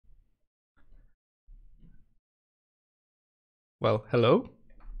Well, hello.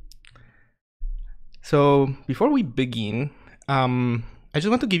 So before we begin, I just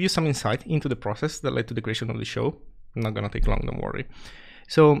want to give you some insight into the process that led to the creation of the show. I'm not gonna take long, don't worry.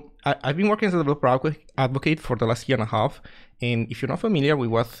 So I've been working as a developer advocate for the last year and a half, and if you're not familiar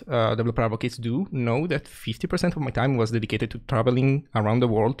with what developer advocates do, know that 50% of my time was dedicated to traveling around the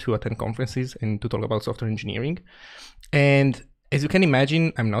world to attend conferences and to talk about software engineering. And as you can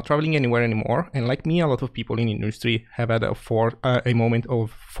imagine, I'm not traveling anywhere anymore, and like me, a lot of people in the industry have had a moment of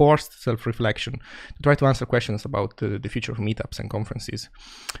forced self-reflection to try to answer questions about the future of meetups and conferences.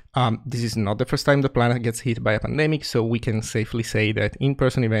 This is not the first time the planet gets hit by a pandemic, so we can safely say that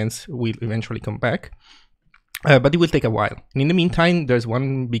in-person events will eventually come back, but it will take a while. And in the meantime, there's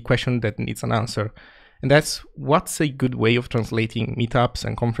one big question that needs an answer, and that's what's a good way of translating meetups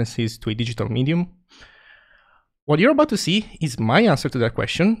and conferences to a digital medium? What you're about to see is my answer to that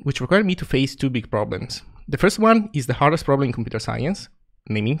question, which required me to face two big problems. The first one is the hardest problem in computer science,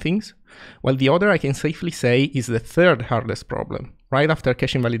 naming things, while the other I can safely say is the third hardest problem, right after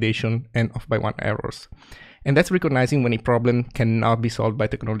cache invalidation and off-by-one errors. And that's recognizing when a problem cannot be solved by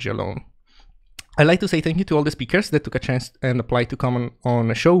technology alone. I'd like to say thank you to all the speakers that took a chance and applied to come on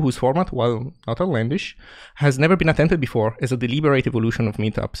a show whose format, while not outlandish, has never been attempted before as a deliberate evolution of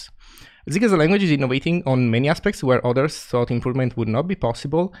meetups. Zig as a language is innovating on many aspects where others thought improvement would not be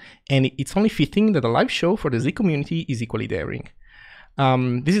possible, and it's only fitting that a live show for the Zig community is equally daring.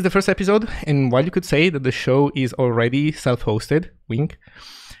 This is the first episode, and while you could say that the show is already self-hosted, wink,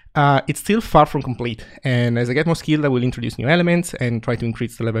 it's still far from complete, and as I get more skilled, I will introduce new elements and try to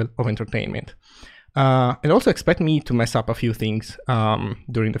increase the level of entertainment. And also expect me to mess up a few things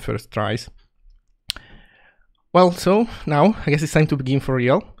during the first tries. Well, so now I guess it's time to begin for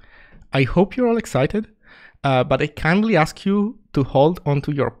real. I hope you're all excited, but I kindly ask you to hold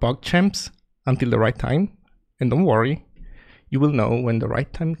onto your PogChamps until the right time, and don't worry, you will know when the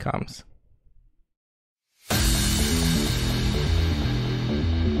right time comes.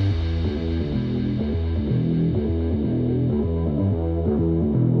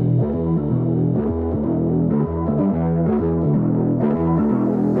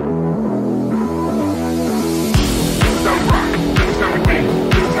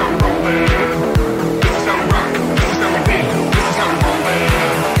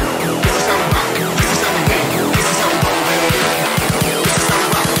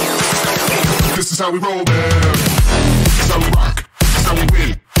 How we roll, man. How we rock, how we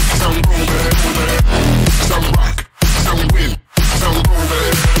win, how we roll, man. How we rock, how we win, how we roll,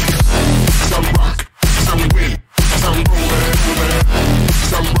 man. How we rock, how we win, how we roll, man.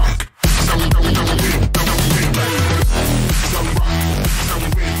 How we rock, how we win, how we win, man. How we rock, how we win, how we roll, man. How we rock, how we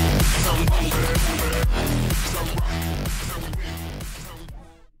win, how we roll.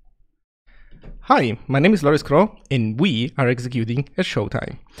 Hi, my name is Loris Crow, and we are executing at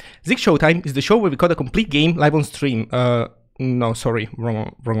Showtime. Zig Showtime is the show where we code a complete game live on stream. No, sorry,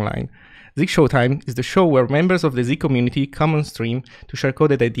 wrong line. Zig Showtime is the show where members of the Zig community come on stream to share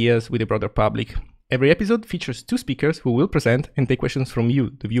coded ideas with the broader public. Every episode features two speakers who will present and take questions from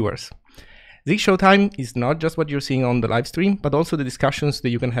you, the viewers. Zig Showtime is not just what you're seeing on the live stream, but also the discussions that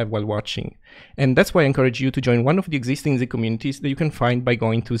you can have while watching. And that's why I encourage you to join one of the existing Zig communities that you can find by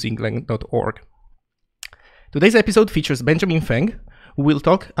going to ziglang.org. Today's episode features Benjamin Feng, who will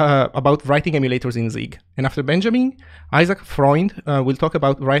talk about writing emulators in Zig. And after Benjamin, Isaac Freund will talk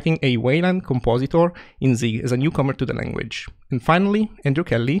about writing a Wayland Compositor in Zig as a newcomer to the language. And finally, Andrew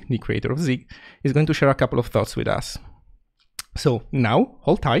Kelley, the creator of Zig, is going to share a couple of thoughts with us. So now,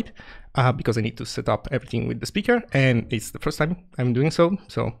 hold tight, because I need to set up everything with the speaker, and it's the first time I'm doing so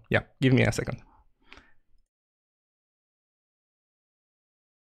yeah, give me a second.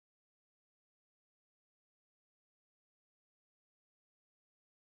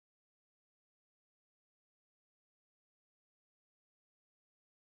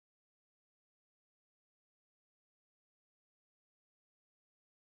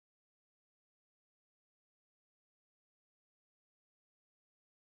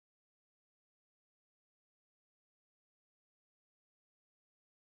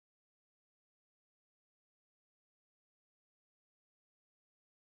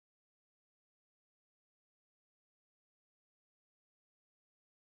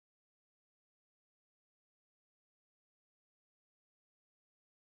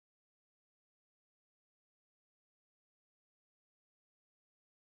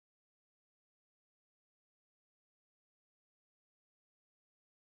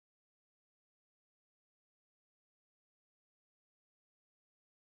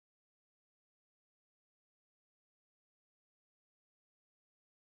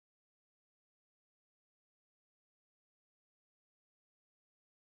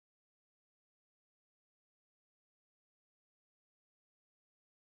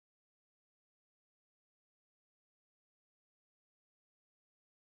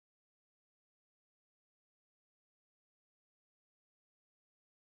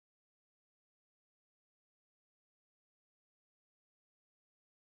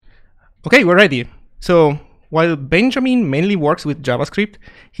 Okay, we're ready. So while Benjamin mainly works with JavaScript,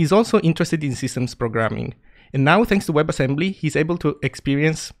 he's also interested in systems programming. And now, thanks to WebAssembly, he's able to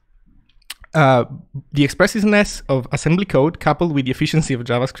experience the expressiveness of assembly code coupled with the efficiency of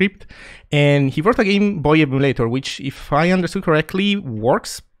JavaScript. And he wrote a Game Boy emulator, which, if I understood correctly,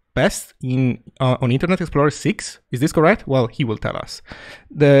 works best on Internet Explorer 6. Is this correct? Well, he will tell us.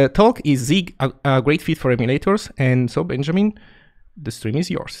 The talk is Zig, a great fit for emulators. And so, Benjamin, the stream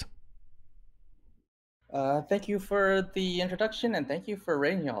is yours. Thank you for the introduction, and thank you for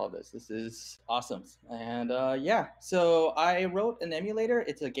rating all of this. This is awesome. And yeah, so I wrote an emulator.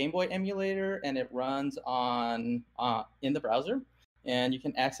 It's a Game Boy emulator, and it runs on in the browser. And you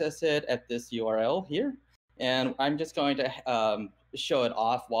can access it at this URL here. And I'm just going to show it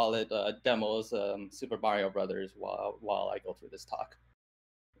off while it demos Super Mario Brothers while I go through this talk.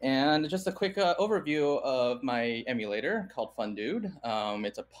 And just a quick overview of my emulator called Fun Dude.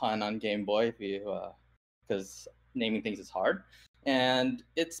 It's a pun on Game Boy if you because naming things is hard. And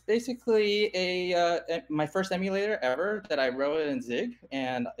it's basically my first emulator ever that I wrote in Zig,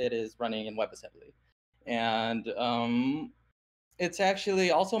 and it is running in WebAssembly. And it's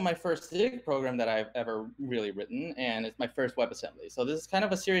actually also my first Zig program that I've ever really written, and it's my first WebAssembly. So this is kind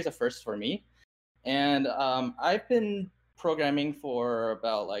of a series of firsts for me. And I've been programming for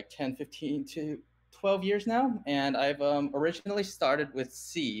about like 10, 15 to 12 years now, and I've originally started with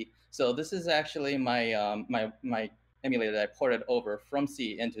C. So this is actually my my emulator that I ported over from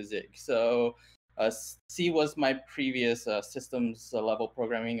C into Zig. So C was my previous systems level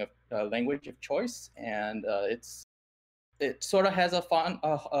programming language of choice, and it sort of has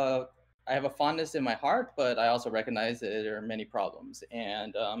I have a fondness in my heart, but I also recognize that there are many problems.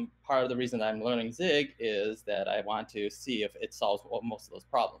 And part of the reason I'm learning Zig is that I want to see if it solves most of those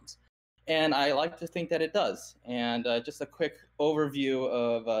problems. And I like to think that it does. And just a quick overview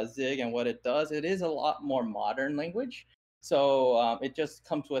of Zig and what it does. It is a lot more modern language. So it just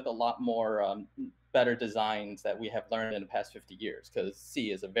comes with a lot more better designs that we have learned in the past 50 years, because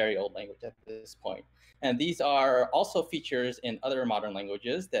C is a very old language at this point. And these are also features in other modern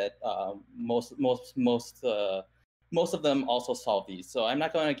languages that most of them also solve these. So I'm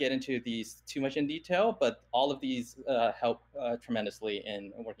not going to get into these too much in detail, but all of these help tremendously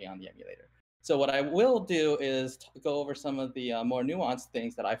in working on the emulator. So what I will do is go over some of the more nuanced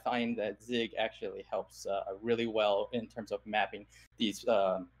things that I find that Zig actually helps really well in terms of mapping these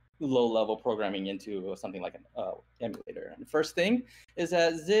low-level programming into something like an emulator. And the first thing is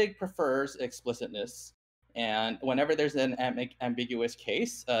that Zig prefers explicitness. And whenever there's an ambiguous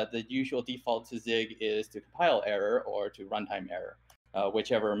case, the usual default to Zig is to compile error or to runtime error,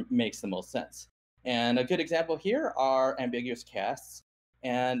 whichever makes the most sense. And a good example here are ambiguous casts.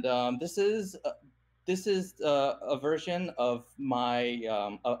 And this is a version of my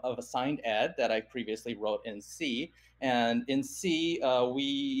of a signed ad that I previously wrote in C. And in C,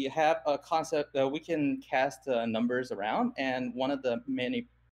 we have a concept that we can cast numbers around. And one of the many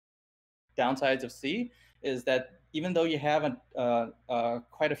downsides of C is that even though you have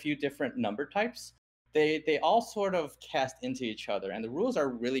quite a few different number types, they all sort of cast into each other, and the rules are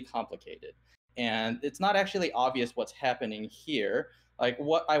really complicated. And it's not actually obvious what's happening here. Like,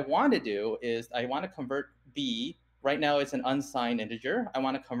 what I want to do is I want to convert B. Right now it's an unsigned integer. I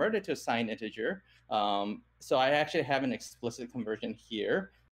want to convert it to a signed integer. So I actually have an explicit conversion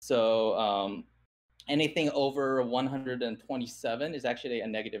here. So anything over 127 is actually a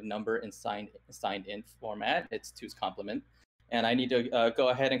negative number in signed in format. It's 2's complement. And I need to go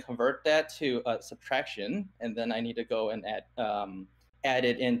ahead and convert that to subtraction. And then I need to go and add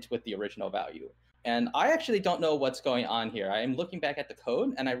it in with the original value. And I actually don't know what's going on here. I am looking back at the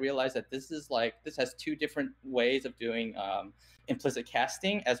code, and I realize that this has two different ways of doing implicit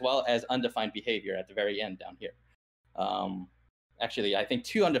casting, as well as undefined behavior at the very end down here. Actually, I think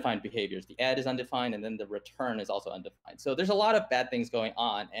two undefined behaviors. The add is undefined, and then the return is also undefined. So there's a lot of bad things going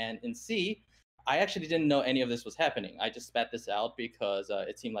on. And in C, I actually didn't know any of this was happening. I just spat this out because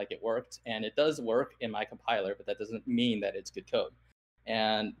it seemed like it worked. And it does work in my compiler, but that doesn't mean that it's good code.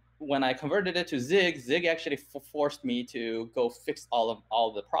 And when I converted it to Zig, Zig actually forced me to go fix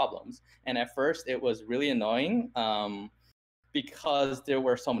all the problems. And at first, it was really annoying because there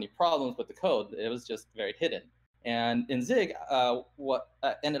were so many problems with the code. It was just very hidden. And in Zig, what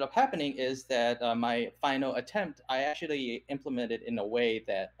ended up happening is that my final attempt, I actually implemented in a way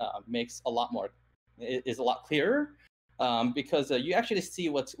that makes is a lot clearer, because you actually see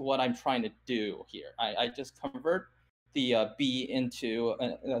what I'm trying to do here. I just convert the B into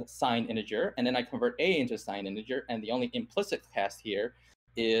a signed integer, and then I convert A into a signed integer, and the only implicit cast here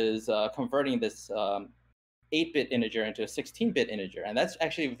is converting this 8-bit integer into a 16-bit integer, and that's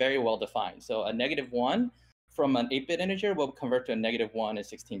actually very well defined. So a -1 from an 8-bit integer will convert to a -1 in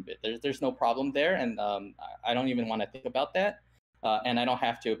 16-bit. There's no problem there, and I don't even want to think about that, and I don't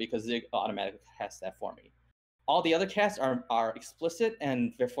have to because Zig automatically casts that for me. All the other casts are explicit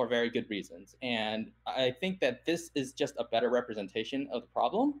and for very good reasons, and I think that this is just a better representation of the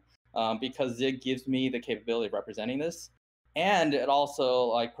problem because Zig gives me the capability of representing this. And it also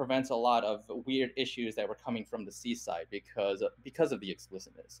like prevents a lot of weird issues that were coming from the C side because of the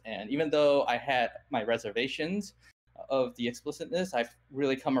explicitness. And even though I had my reservations of the explicitness, I've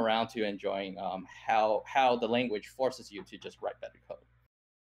really come around to enjoying how the language forces you to just write better code.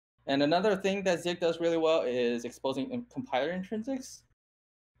 And another thing that Zig does really well is exposing compiler intrinsics.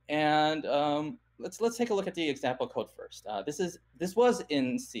 And let's take a look at the example code first. This was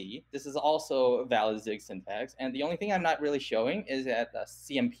in C. This is also valid Zig syntax, and the only thing I'm not really showing is that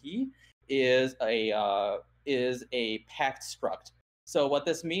CMP is a packed struct. So what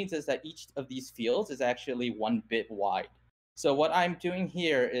this means is that each of these fields is actually 1 bit wide. So what I'm doing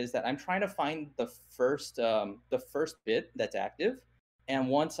here is that I'm trying to find the first bit that's active. And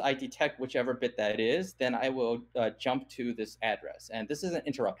once I detect whichever bit that is, then I will jump to this address. And this is an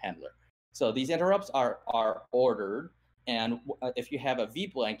interrupt handler. So these interrupts are ordered. And if you have a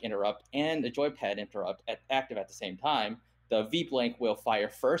v-blank interrupt and a joypad interrupt active at the same time, the v-blank will fire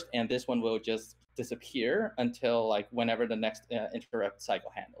first, and this one will just disappear until like whenever the next interrupt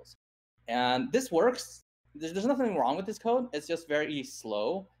cycle handles. And this works. There's nothing wrong with this code. It's just very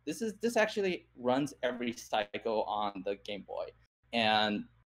slow. This actually runs every cycle on the Game Boy. And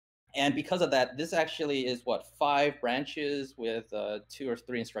because of that, this actually is 5 branches with 2 or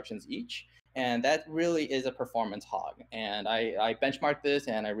 3 instructions each, and that really is a performance hog. And I benchmarked this,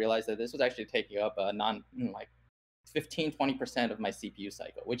 and I realized that this was actually taking up like 15-20% of my CPU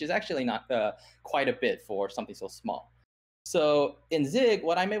cycle, which is actually not quite a bit for something so small. So in Zig,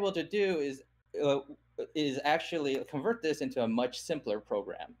 what I'm able to do is actually convert this into a much simpler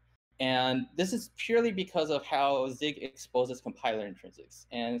program. And this is purely because of how Zig exposes compiler intrinsics.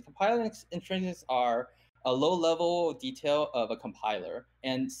 And compiler intrinsics are a low-level detail of a compiler.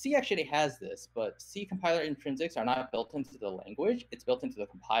 And C actually has this, but C compiler intrinsics are not built into the language. It's built into the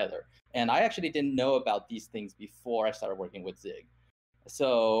compiler. And I actually didn't know about these things before I started working with Zig.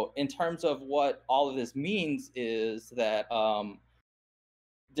 So in terms of what all of this means is that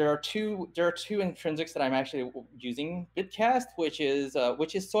there are two intrinsics that I'm actually using, bitcast, which is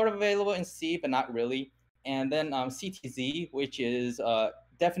sort of available in C but not really, and then CTZ, which is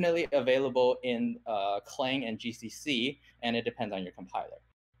definitely available in Clang and GCC, and it depends on your compiler.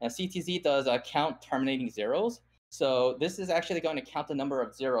 Now CTZ does count terminating zeros, so this is actually going to count the number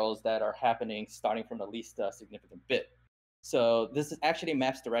of zeros that are happening starting from the least significant bit. So this actually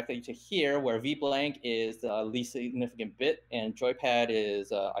maps directly to here, where v-blank is the least significant bit, and joypad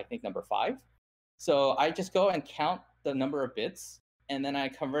is, I think, number 5. So I just go and count the number of bits, and then I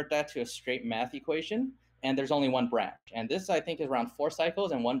convert that to a straight math equation, and there's only 1 branch. And this, I think, is around 4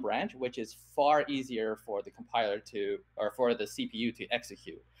 cycles and 1 branch, which is far easier for the compiler or for the CPU to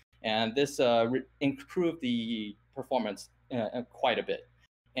execute. And this improved the performance quite a bit.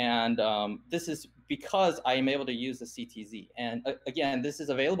 And this is because I am able to use the CTZ. And again, this is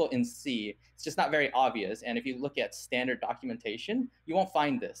available in C. It's just not very obvious. And if you look at standard documentation, you won't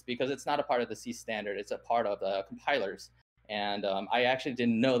find this because it's not a part of the C standard. It's a part of the compilers. And I actually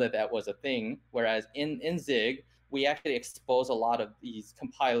didn't know that that was a thing. Whereas in Zig, we actually expose a lot of these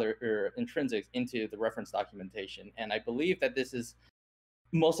compiler intrinsics into the reference documentation. And I believe that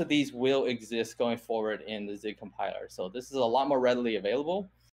most of these will exist going forward in the Zig compiler. So this is a lot more readily available.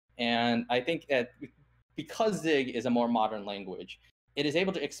 And I think that because Zig is a more modern language, it is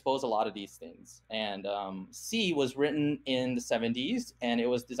able to expose a lot of these things. And C was written in the 70s, and it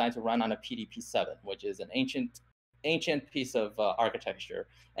was designed to run on a PDP-7, which is an ancient piece of architecture.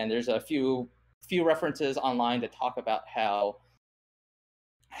 And there's a few references online that talk about how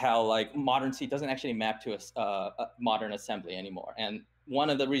like modern C doesn't actually map to a modern assembly anymore. And one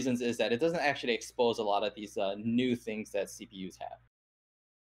of the reasons is that it doesn't actually expose a lot of these new things that CPUs have.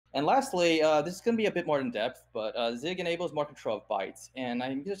 And lastly, this is going to be a bit more in depth, but Zig enables more control of bytes. And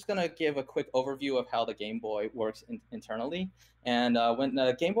I'm just going to give a quick overview of how the Game Boy works internally. And when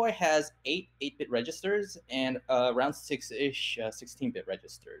the Game Boy has 8 8-bit registers and around 6-ish 16-bit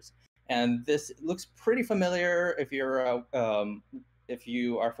registers. And this looks pretty familiar if you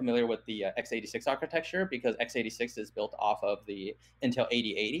are familiar with the x86 architecture, because x86 is built off of the Intel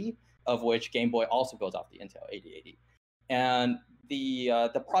 8080, of which Game Boy also builds off the Intel 8080. And the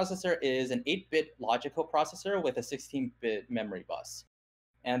processor is an 8-bit logical processor with a 16-bit memory bus.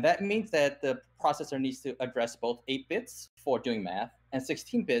 And that means that the processor needs to address both 8 bits for doing math and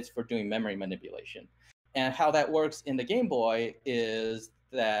 16 bits for doing memory manipulation. And how that works in the Game Boy is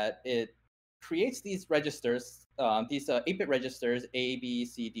that it creates these registers, these 8-bit registers, A, B,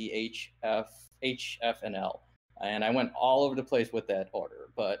 C, D, H, F, and L. And I went all over the place with that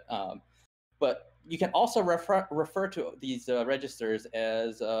order. But you can also refer to these registers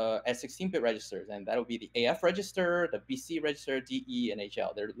as 16-bit registers, and that'll be the AF register, the BC register, DE, and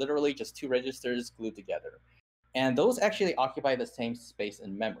HL. They're literally just 2 registers glued together. And those actually occupy the same space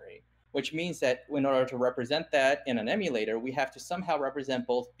in memory, which means that in order to represent that in an emulator, we have to somehow represent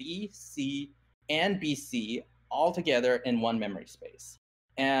both B, C, and BC all together in one memory space.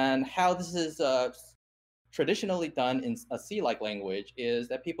 And how this is traditionally done in a C-like language is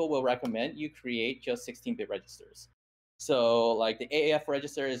that people will recommend you create just 16-bit registers. So like the AAF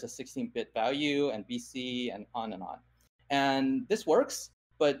register is a 16-bit value, and BC, and on and on. And this works,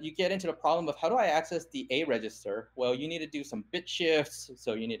 but you get into the problem of how do I access the A register? Well, you need to do some bit shifts.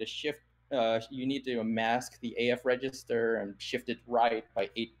 So you need to shift, you need to mask the AF register and shift it right by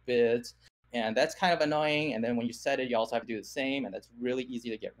 8 bits. And that's kind of annoying. And then when you set it, you also have to do the same, and that's really easy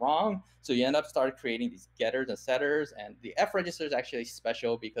to get wrong. So you end up creating these getters and setters. And the F register is actually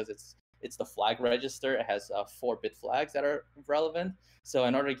special because it's the flag register. It has 4-bit flags that are relevant. So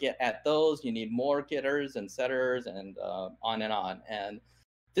in order to get at those, you need more getters and setters and on and on. And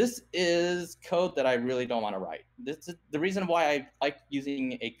this is code that I really don't want to write. This is the reason why I like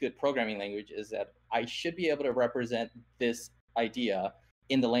using a good programming language, is that I should be able to represent this idea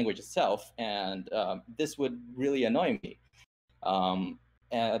in the language itself, and this would really annoy me.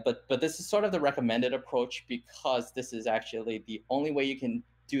 But this is sort of the recommended approach, because this is actually the only way you can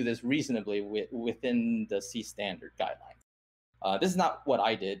do this reasonably within the C standard guidelines. This is not what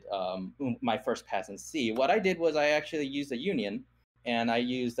I did my first pass in C. What I did was I actually used a union, and I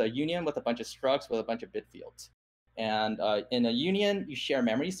used a union with a bunch of structs with a bunch of bit fields. And in a union, you share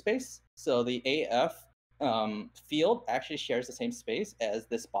memory space. So the AF field actually shares the same space as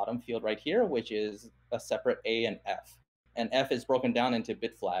this bottom field right here, which is a separate A and F. And F is broken down into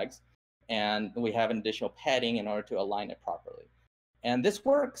bit flags, and we have an additional padding in order to align it properly. And this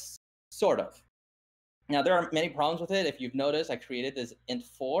works, sort of. Now, there are many problems with it. If you've noticed, I created this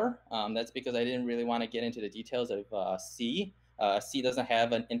int4. That's because I didn't really want to get into the details of C. C doesn't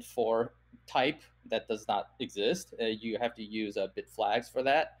have an int4 type. That does not exist. You have to use bit flags for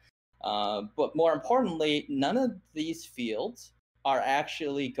that. But more importantly, none of these fields are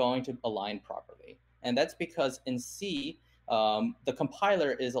actually going to align properly. And that's because in C, the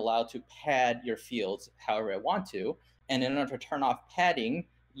compiler is allowed to pad your fields however it wants to. And in order to turn off padding,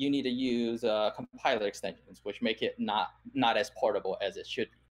 you need to use compiler extensions, which make it not as portable as it should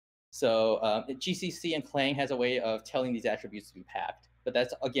be. So GCC and Feng has a way of telling these attributes to be packed, but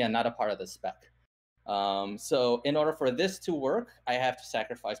that's, again, not a part of the spec. So in order for this to work, I have to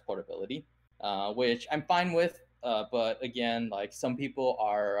sacrifice portability, which I'm fine with. But again, like, some people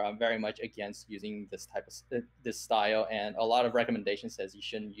are very much against using this type of this style, and a lot of recommendations says you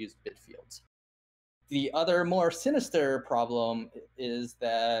shouldn't use bit fields. The other more sinister problem is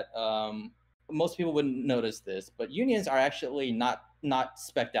that most people wouldn't notice this, but unions are actually not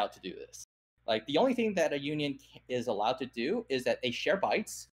spec'd out to do this. Like, the only thing that a union is allowed to do is that they share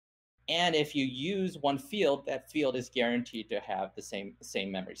bytes. And if you use one field, that field is guaranteed to have the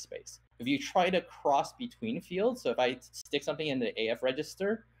same memory space. If you try to cross between fields, so if I stick something in the AF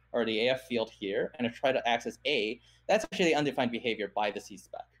register or the AF field here, and I try to access A, that's actually undefined behavior by the C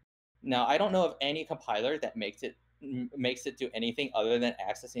spec. Now, I don't know of any compiler that makes it do anything other than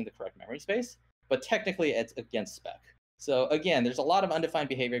accessing the correct memory space, but technically it's against spec. So again, there's a lot of undefined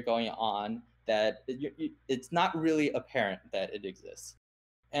behavior going on that it's not really apparent that it exists.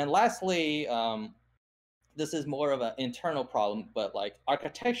 And lastly, this is more of an internal problem, but like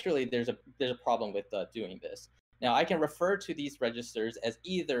architecturally, there's a problem with doing this. Now, I can refer to these registers as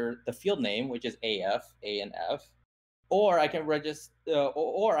either the field name, which is AF, A and F, or I can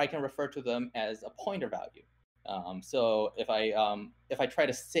refer to them as a pointer value. So if I try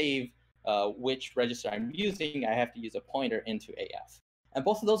to save which register I'm using, I have to use a pointer into AF, and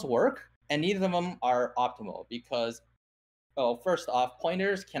both of those work, and neither of them are optimal because, first off,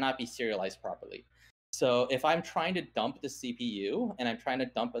 pointers cannot be serialized properly. So if I'm trying to dump the CPU and I'm trying to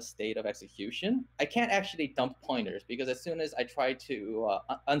dump a state of execution, I can't actually dump pointers because as soon as I try to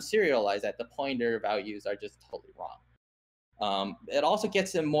unserialize that, the pointer values are just totally wrong. It also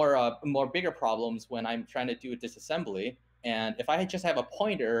gets in more bigger problems when I'm trying to do a disassembly. And if I just have a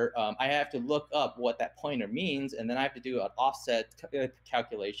pointer, I have to look up what that pointer means, and then I have to do an offset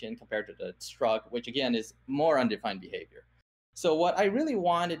calculation compared to the struct, which again is more undefined behavior. So what I really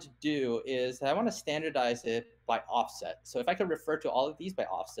wanted to do is I want to standardize it by offset. So if I could refer to all of these by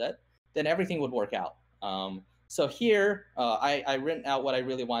offset, then everything would work out. So here, I written out what I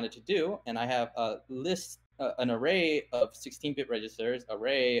really wanted to do, and I have a list, an array of 16-bit registers,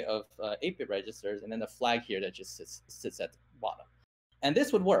 array of 8-bit registers, and then the flag here that just sits at the bottom. And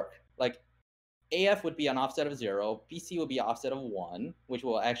this would work. Like AF would be an offset of 0, BC would be an offset of 1, which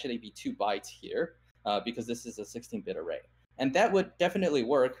will actually be 2 bytes here, because this is a 16-bit array. And that would definitely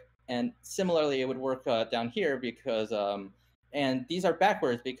work. And similarly, it would work down here because, and these are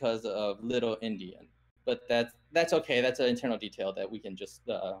backwards because of Little Indian. But that's okay. That's an internal detail that we can just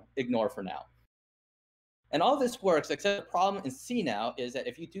ignore for now. And all this works, except the problem in C now is that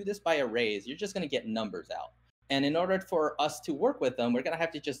if you do this by arrays, you're just going to get numbers out. And in order for us to work with them, we're going to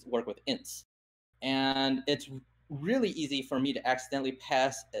have to just work with ints. And it's really easy for me to accidentally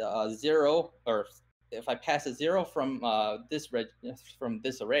pass 0, or if I pass a 0 from this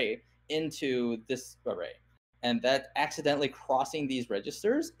array into this array. And that accidentally crossing these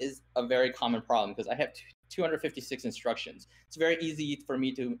registers is a very common problem because I have 256 instructions. It's very easy for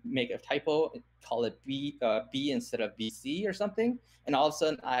me to make a typo, call it B instead of BC or something, and all of a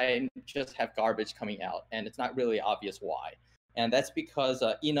sudden I just have garbage coming out, and it's not really obvious why. And that's because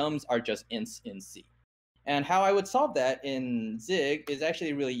enums are just ints in C. And how I would solve that in Zig is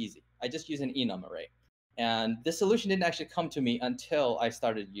actually really easy. I just use an enum array. And this solution didn't actually come to me until I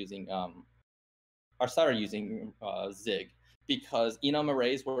started using Zig, because enum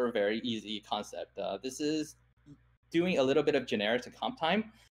arrays were a very easy concept. This is doing a little bit of generics and comp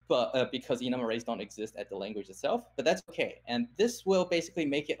time, but because enum arrays don't exist at the language itself, but that's okay. And this will basically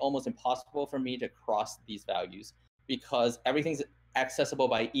make it almost impossible for me to cross these values because everything's accessible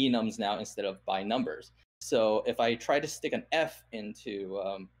by enums now instead of by numbers. So if I try to stick an F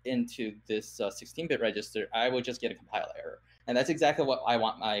into this 16-bit register, I will just get a compile error. And that's exactly what I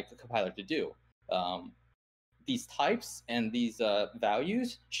want my compiler to do. These types and these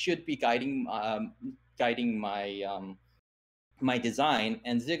values should be guiding my design,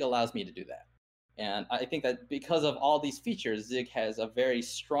 and Zig allows me to do that. And I think that because of all these features, Zig has a very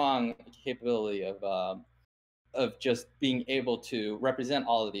strong capability of just being able to represent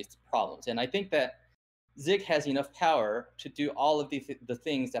all of these problems. And I think that Zig has enough power to do all of the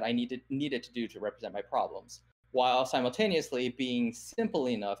things that I needed to do to represent my problems, while simultaneously being simple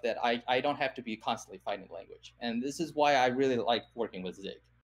enough that I don't have to be constantly fighting language. And this is why I really like working with Zig.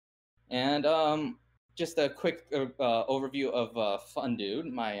 And just a quick overview of Fundude,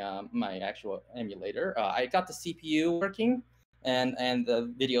 my actual emulator. I got the CPU working and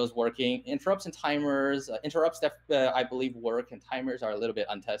the videos working. Interrupts and timers, interrupts that I believe work, and timers are a little bit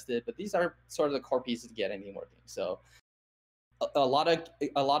untested, but these are sort of the core pieces to get anything working. So a lot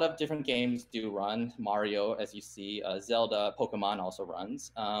of different games do run. Mario, as you see, Zelda, Pokemon also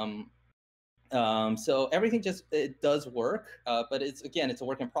runs. So everything it does work, but it's a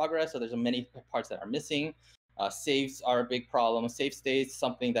work in progress. So there's many parts that are missing. Saves are a big problem. Save states,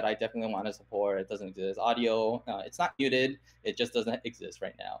 something that I definitely want to support. It doesn't exist. Audio, it's not muted. It just doesn't exist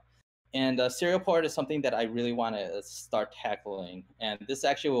right now. And serial port is something that I really want to start tackling. And this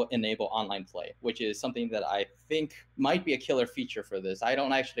actually will enable online play, which is something that I think might be a killer feature for this. I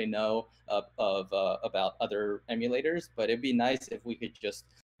don't actually know about other emulators, but it'd be nice if we could just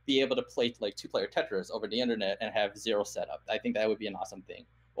be able to play like 2-player Tetris over the internet and have 0 setup. I think that would be an awesome thing.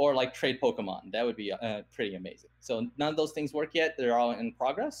 Or like trade Pokemon. That would be pretty amazing. So none of those things work yet. They're all in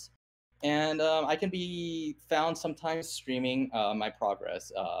progress. And I can be found sometimes streaming my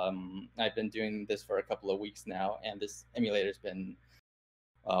progress. I've been doing this for a couple of weeks now, and this emulator's been,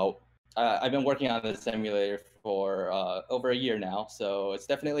 I've been working on this emulator for over a year now. So it's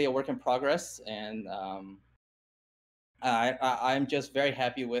definitely a work in progress, and I'm just very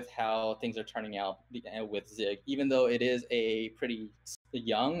happy with how things are turning out with Zig, even though it is a pretty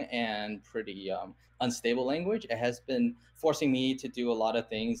young and pretty unstable language. It has been forcing me to do a lot of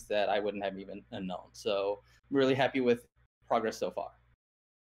things that I wouldn't have even known. So I'm really happy with progress so far.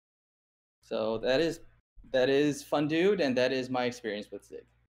 So that is Fundude, and that is my experience with Zig.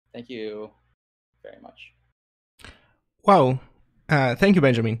 Thank you very much. Wow. Thank you,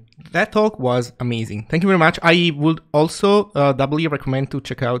 Benjamin. That talk was amazing. Thank you very much. I would also doubly recommend to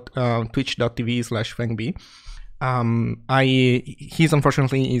check out twitch.tv/FengB. He's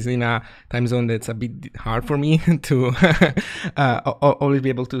unfortunately is in a time zone that's a bit hard for me to always be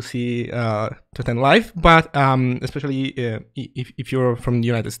able to see to attend live, but especially if you're from the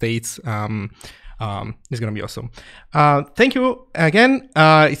United States, it's gonna be awesome. Thank you again.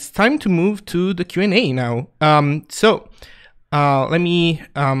 It's time to move to the Q&A now. So let me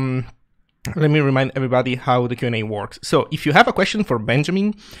let me remind everybody how the Q&A works. So if you have a question for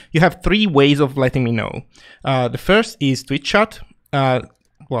Benjamin, you have 3 ways of letting me know. The first is Twitch chat.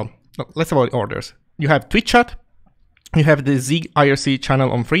 Well, let's avoid orders. You have Twitch chat, you have the Zig IRC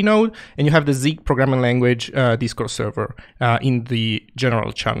channel on Freenode, and you have the Zig programming language Discord server in the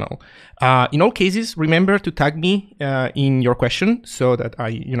general channel. In all cases, remember to tag me in your question so that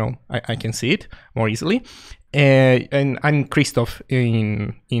I can see it more easily. And I'm Christoph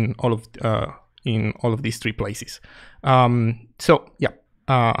in all of these 3 places. So yeah,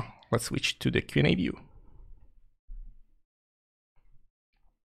 let's switch to the Q&A view.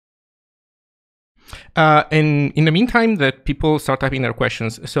 And in the meantime, that people start typing their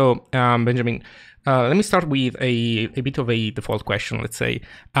questions. So Benjamin, let me start with a bit of a default question. Let's say,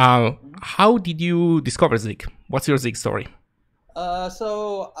 how did you discover Zig? What's your Zig story?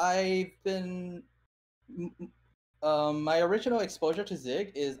 So I've been. My original exposure to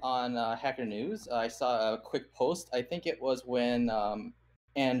Zig is on Hacker News. I saw a quick post. I think it was when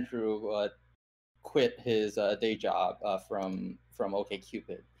Andrew quit his day job from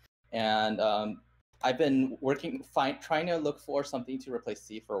OkCupid, and I've been trying to look for something to replace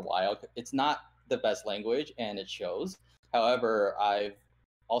C for a while. It's not the best language, and it shows. However, I've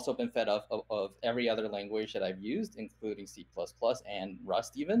also been fed up of every other language that I've used, including C++ and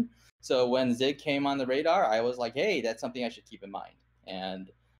Rust even. So when Zig came on the radar, I was like, hey, that's something I should keep in mind. And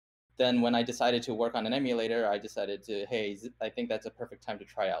then when I decided to work on an emulator, I decided to, hey, I think that's a perfect time to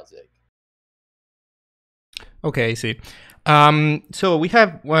try out Zig. Okay, I see. So we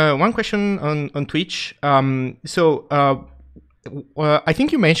have one question on Twitch. I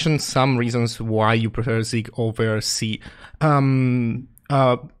think you mentioned some reasons why you prefer Zig over C.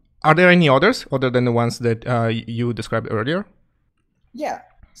 Are there any others other than the ones that you described earlier? Yeah.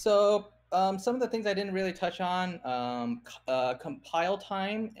 So some of the things I didn't really touch on, compile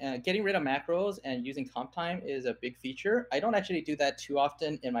time, getting rid of macros and using comp time is a big feature. I don't actually do that too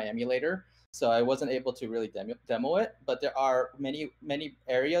often in my emulator, so I wasn't able to really demo it. But there are many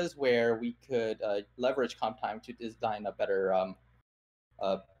areas where we could leverage comp time to design a better. All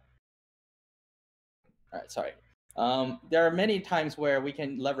right, sorry. There are many times where we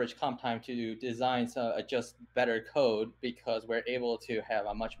can leverage comp time to design just better code because we're able to have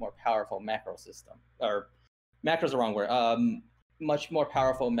a much more powerful macro system. Or macro is the wrong word. Much more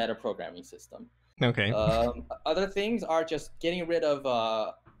powerful meta programming system. Okay. Other things are just getting rid of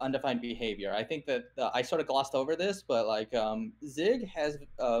undefined behavior. I think that I sort of glossed over this, but like Zig has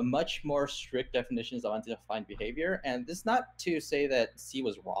much more strict definitions of undefined behavior, and this is not to say that C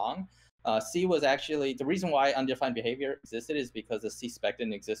was wrong. C was actually the reason why undefined behavior existed is because the C spec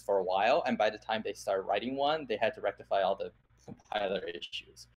didn't exist for a while, and by the time they started writing one, they had to rectify all the compiler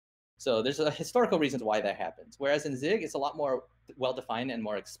issues. So there's historical reasons why that happens. Whereas in Zig, it's a lot more well-defined and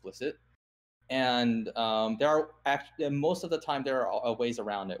more explicit. And there are actually most of the time there are ways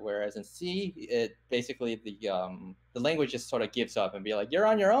around it. Whereas in C, it basically the language just sort of gives up and be like, you're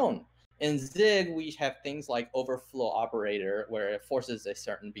on your own. In Zig, we have things like overflow operator where it forces a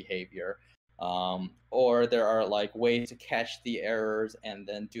certain behavior, or there are like ways to catch the errors and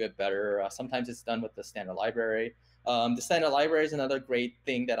then do it better. Sometimes it's done with the standard library. The standard library is another great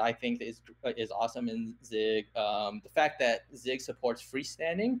thing that I think is awesome in Zig. The fact that Zig supports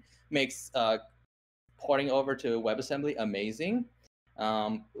freestanding makes porting over to WebAssembly amazing.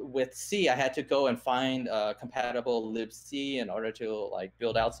 With C, I had to go and find compatible libc in order to like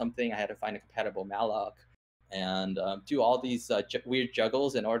build out something. I had to find a compatible malloc and do all these weird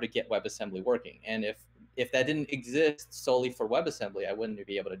juggles in order to get WebAssembly working. And if that didn't exist solely for WebAssembly, I wouldn't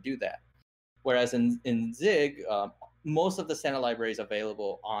be able to do that. Whereas in Zig, most of the standard library is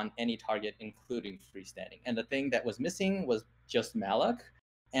available on any target, including freestanding. And the thing that was missing was just malloc.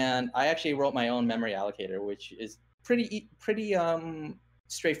 And I actually wrote my own memory allocator, which is pretty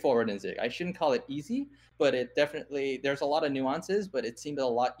straightforward in Zig. I shouldn't call it easy, but it definitely, there's a lot of nuances, but it seemed a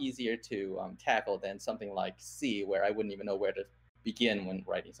lot easier to tackle than something like C, where I wouldn't even know where to begin when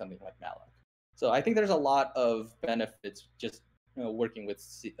writing something like malloc. So I think there's a lot of benefits just working with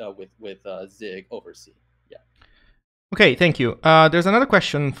Zig over C. Yeah. Okay, thank you. There's another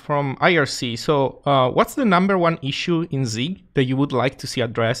question from IRC. So what's the #1 issue in Zig that you would like to see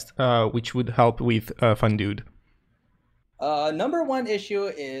addressed, which would help with Fundude? #1 issue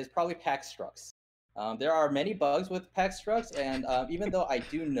is probably pack structs. There are many bugs with pack structs, and even though I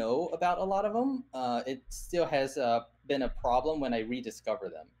do know about a lot of them, it still has been a problem when I rediscover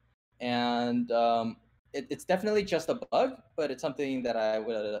them. And it's definitely just a bug, but it's something that I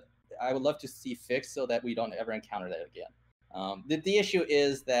would love to see fixed so that we don't ever encounter that again. The issue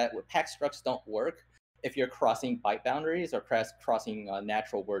is that pack structs don't work if you're crossing byte boundaries or crossing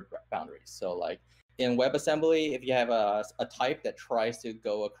natural word boundaries. So like in WebAssembly, if you have a type that tries to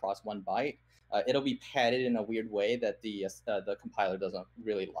go across 1 byte, it'll be padded in a weird way that the compiler doesn't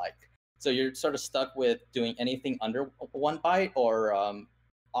really like. So you're sort of stuck with doing anything under 1 byte or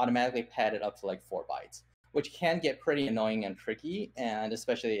automatically padded up to like 4 bytes, which can get pretty annoying and tricky, and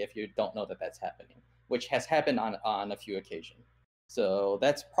especially if you don't know that that's happening, which has happened on a few occasions. So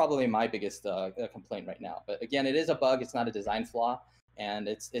that's probably my biggest complaint right now. But again, it is a bug. It's not a design flaw, and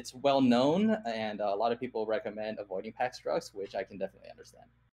it's well known, and a lot of people recommend avoiding pack structs, which I can definitely understand.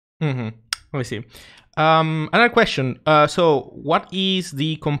 Let me see. Another question. So, what is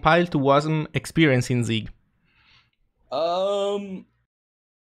the compile to WASM experience in Zig?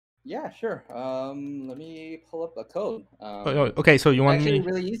 Yeah, sure. Let me pull up a code. Okay, so you want actually me?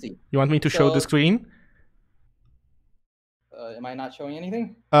 really easy. You want me to show the screen? Am I not showing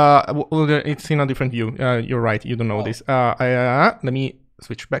anything? Well, it's in a different view. You're right. You don't know this. Let me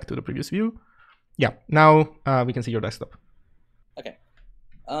switch back to the previous view. Yeah, now we can see your desktop. Okay.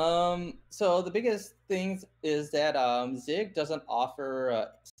 So the biggest thing is that Zig doesn't offer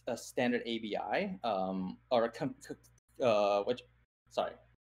a standard ABI or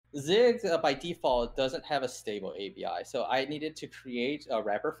Zig by default doesn't have a stable ABI. So I needed to create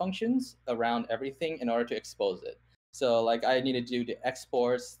wrapper functions around everything in order to expose it. So like I needed to do the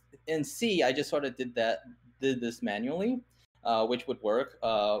exports in C. I just sort of did this manually, which would work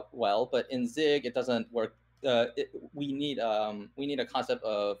well. But in Zig, it doesn't work. We need a concept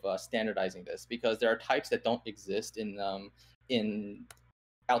of standardizing this, because there are types that don't exist in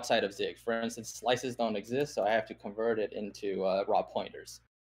outside of Zig. For instance, slices don't exist, so I have to convert it into raw pointers.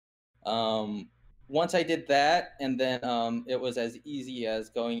 Once I did that, and then it was as easy as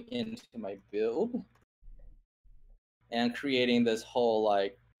going into my build and creating this whole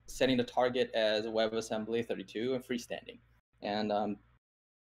like setting the target as WebAssembly 32 and freestanding. And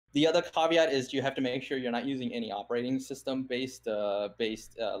the other caveat is you have to make sure you're not using any operating system based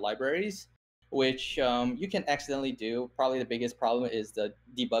libraries, which you can accidentally do. Probably the biggest problem is the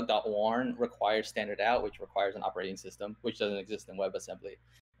debug.warn requires standard out, which requires an operating system, which doesn't exist in WebAssembly.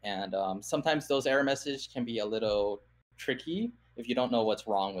 And sometimes those error messages can be a little tricky if you don't know what's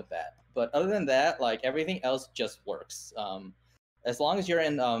wrong with that. But other than that, like everything else just works. As long as you're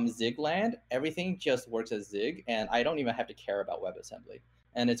in Zig land, everything just works as Zig, and I don't even have to care about WebAssembly.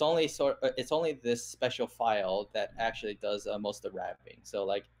 And it's only this special file that actually does most of the wrapping. So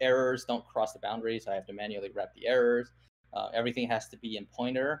like errors don't cross the boundaries. I have to manually wrap the errors. Everything has to be in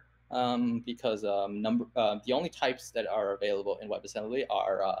pointer because the only types that are available in WebAssembly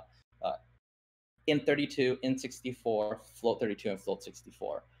are int32, int64, float32, and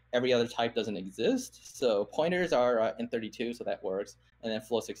float64. Every other type doesn't exist. So pointers are int32, so that works, and then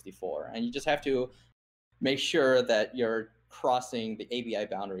float64. And you just have to make sure that you're crossing the ABI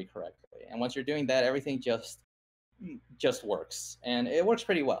boundary correctly. And once you're doing that, everything just works. And it works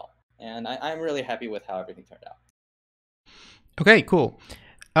pretty well. And I'm really happy with how everything turned out. Okay, cool.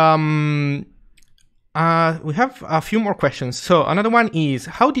 We have a few more questions. So another one is,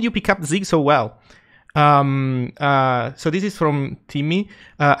 how did you pick up Zig so well? So this is from Timmy.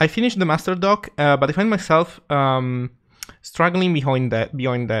 I finished the master doc, but I find myself struggling beyond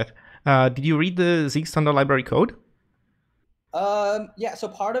that. Did you read the Zig standard library code? Yeah, so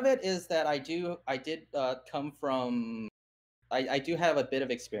part of it is that I do have a bit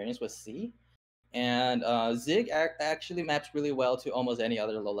of experience with C, and Zig actually maps really well to almost any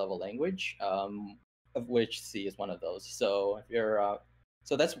other low-level language, of which C is one of those. So if you're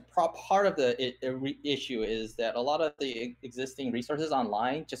so that's part of the issue, is that a lot of the existing resources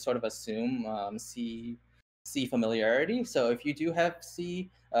online just sort of assume C familiarity. So if you do have C,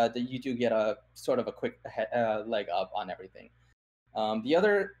 then you do get a sort of a quick leg up on everything. The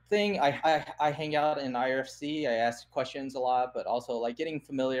other thing, I hang out in IRC. I ask questions a lot, but also like getting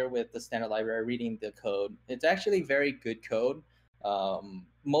familiar with the standard library, reading the code. It's actually very good code.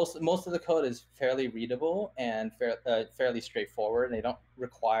 Most of the code is fairly readable and fairly straightforward, and they don't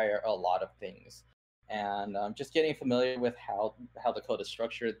require a lot of things. And just getting familiar with how the code is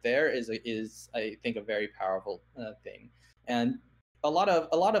structured there is I think a very powerful thing. And a lot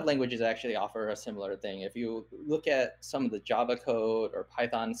of languages actually offer a similar thing. If you look at some of the Java code or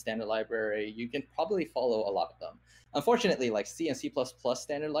Python standard library, you can probably follow a lot of them. Unfortunately, like C and C++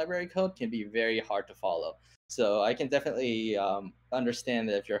 standard library code can be very hard to follow. So I can definitely understand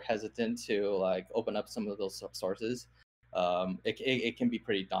that if you're hesitant to like open up some of those sources, it can be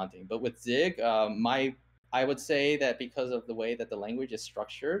pretty daunting. But with Zig, I would say that because of the way that the language is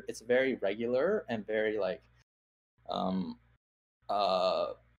structured, it's very regular and very like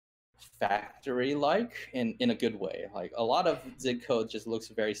factory-like in a good way. Like a lot of Zig code just looks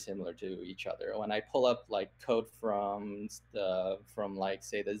very similar to each other. When I pull up like code from like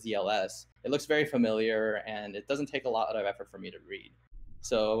say the ZLS, it looks very familiar and it doesn't take a lot of effort for me to read.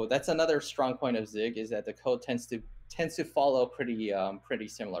 So that's another strong point of Zig, is that the code tends to follow pretty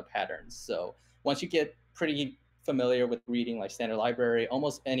similar patterns. So once you get pretty familiar with reading like standard library,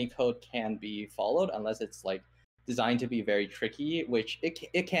 almost any code can be followed unless it's like designed to be very tricky, which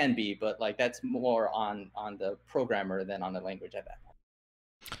it can be, but like that's more on the programmer than on the language at that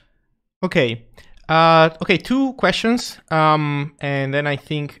point. Okay. Okay, two questions, and then I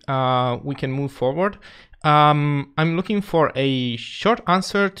think we can move forward. I'm looking for a short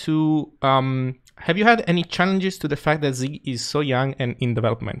answer to have you had any challenges to the fact that Zig is so young and in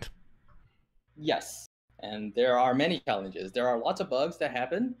development? Yes, and there are many challenges. There are lots of bugs that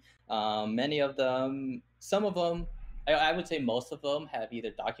happen. Many of them, some of them, I would say most of them have either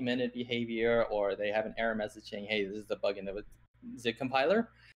documented behavior or they have an error message saying, hey, this is the bug in the Zig compiler.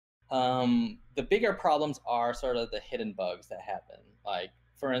 The bigger problems are sort of the hidden bugs that happen. Like,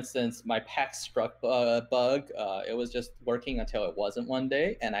 for instance, my pack struck bug, it was just working until it wasn't one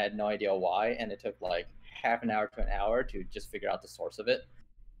day, and I had no idea why, and it took like half an hour to an hour to just figure out the source of it.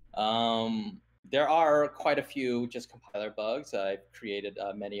 There are quite a few just compiler bugs. I've created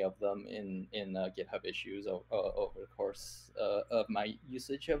many of them in GitHub issues over the course of my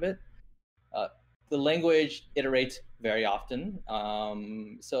usage of it. The language iterates very often.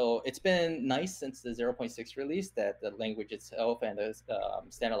 So it's been nice since the 0.6 release that the language itself and the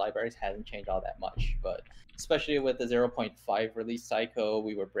standard libraries hasn't changed all that much. But especially with the 0.5 release cycle,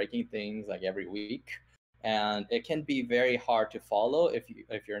 we were breaking things like every week. And it can be very hard to follow if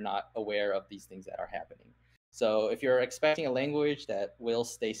you're not aware of these things that are happening. So if you're expecting a language that will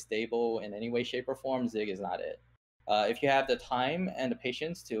stay stable in any way, shape, or form, Zig is not it. If you have the time and the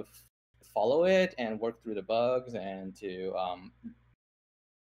patience to follow it and work through the bugs and to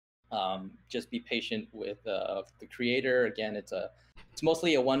just be patient with the creator, again, it's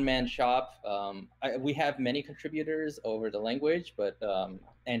mostly a one-man shop. We have many contributors over the language, but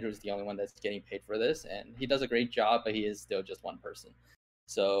Andrew's the only one that's getting paid for this, and he does a great job, but he is still just one person.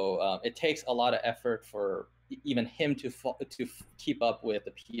 So it takes a lot of effort for even him to keep up with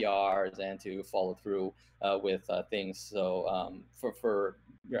the PRs and to follow through with things. So for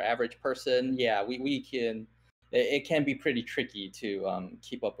your average person, yeah, we can. It can be pretty tricky to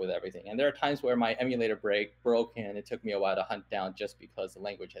keep up with everything. And there are times where my emulator broke and it took me a while to hunt down just because the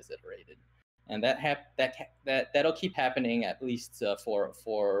language has iterated. And that'll keep happening at least for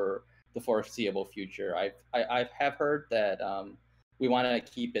the foreseeable future. I have heard that we want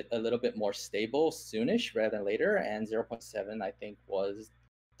to keep it a little bit more stable soonish rather than later. And 0.7, I think, was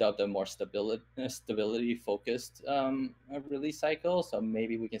dubbed a more stability focused release cycle. So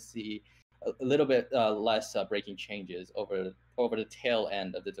maybe we can see a little bit less breaking changes over the tail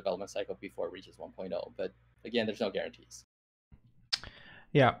end of the development cycle before it reaches 1.0. But again, there's no guarantees.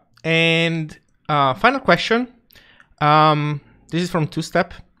 Yeah. And final question. This is from Two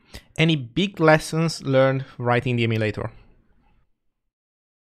Step. Any big lessons learned writing the emulator?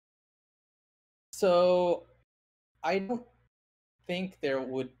 So I don't think there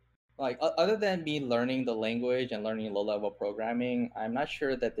would, like, other than me learning the language and learning low-level programming, I'm not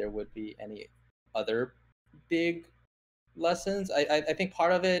sure that there would be any other big lessons. I think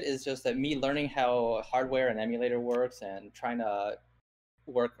part of it is just that me learning how hardware and emulator works and trying to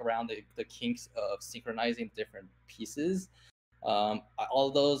work around the kinks of synchronizing different pieces. All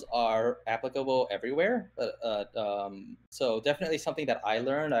of those are applicable everywhere. So definitely something that I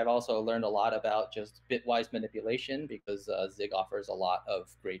learned. I've also learned a lot about just bitwise manipulation because Zig offers a lot of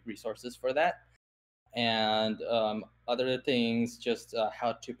great resources for that. And other things, just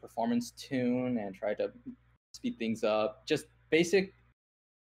how to performance tune and try to speed things up. Just basic.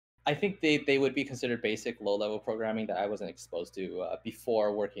 I think they would be considered basic low-level programming that I wasn't exposed to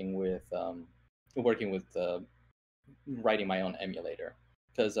before working with writing my own emulator.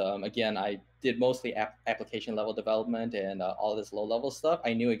 Because again, I did mostly application level development and all this low-level stuff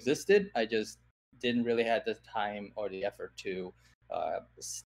I knew existed. I just didn't really have the time or the effort to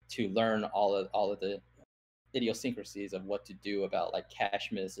learn all of the idiosyncrasies of what to do about like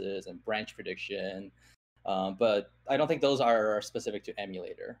cache misses and branch prediction. But I don't think those are specific to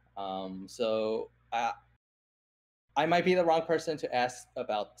emulator. So I might be the wrong person to ask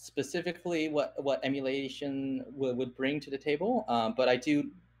about specifically what emulation would bring to the table. But I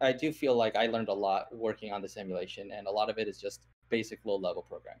do feel like I learned a lot working on this emulation, and a lot of it is just basic low-level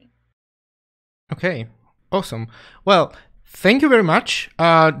programming. Okay, awesome. Well, Thank you very much.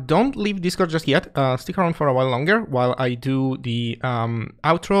 Don't leave Discord just yet. Stick around for a while longer while I do the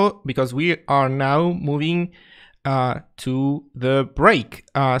outro, because we are now moving to the break.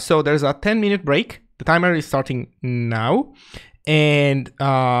 So there's a 10-minute break. The timer is starting now. And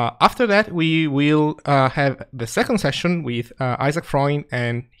after that, we will have the second session with Isaac Freund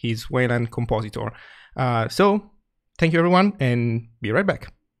and his Wayland Compositor. So thank you, everyone, and be right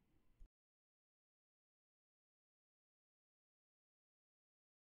back.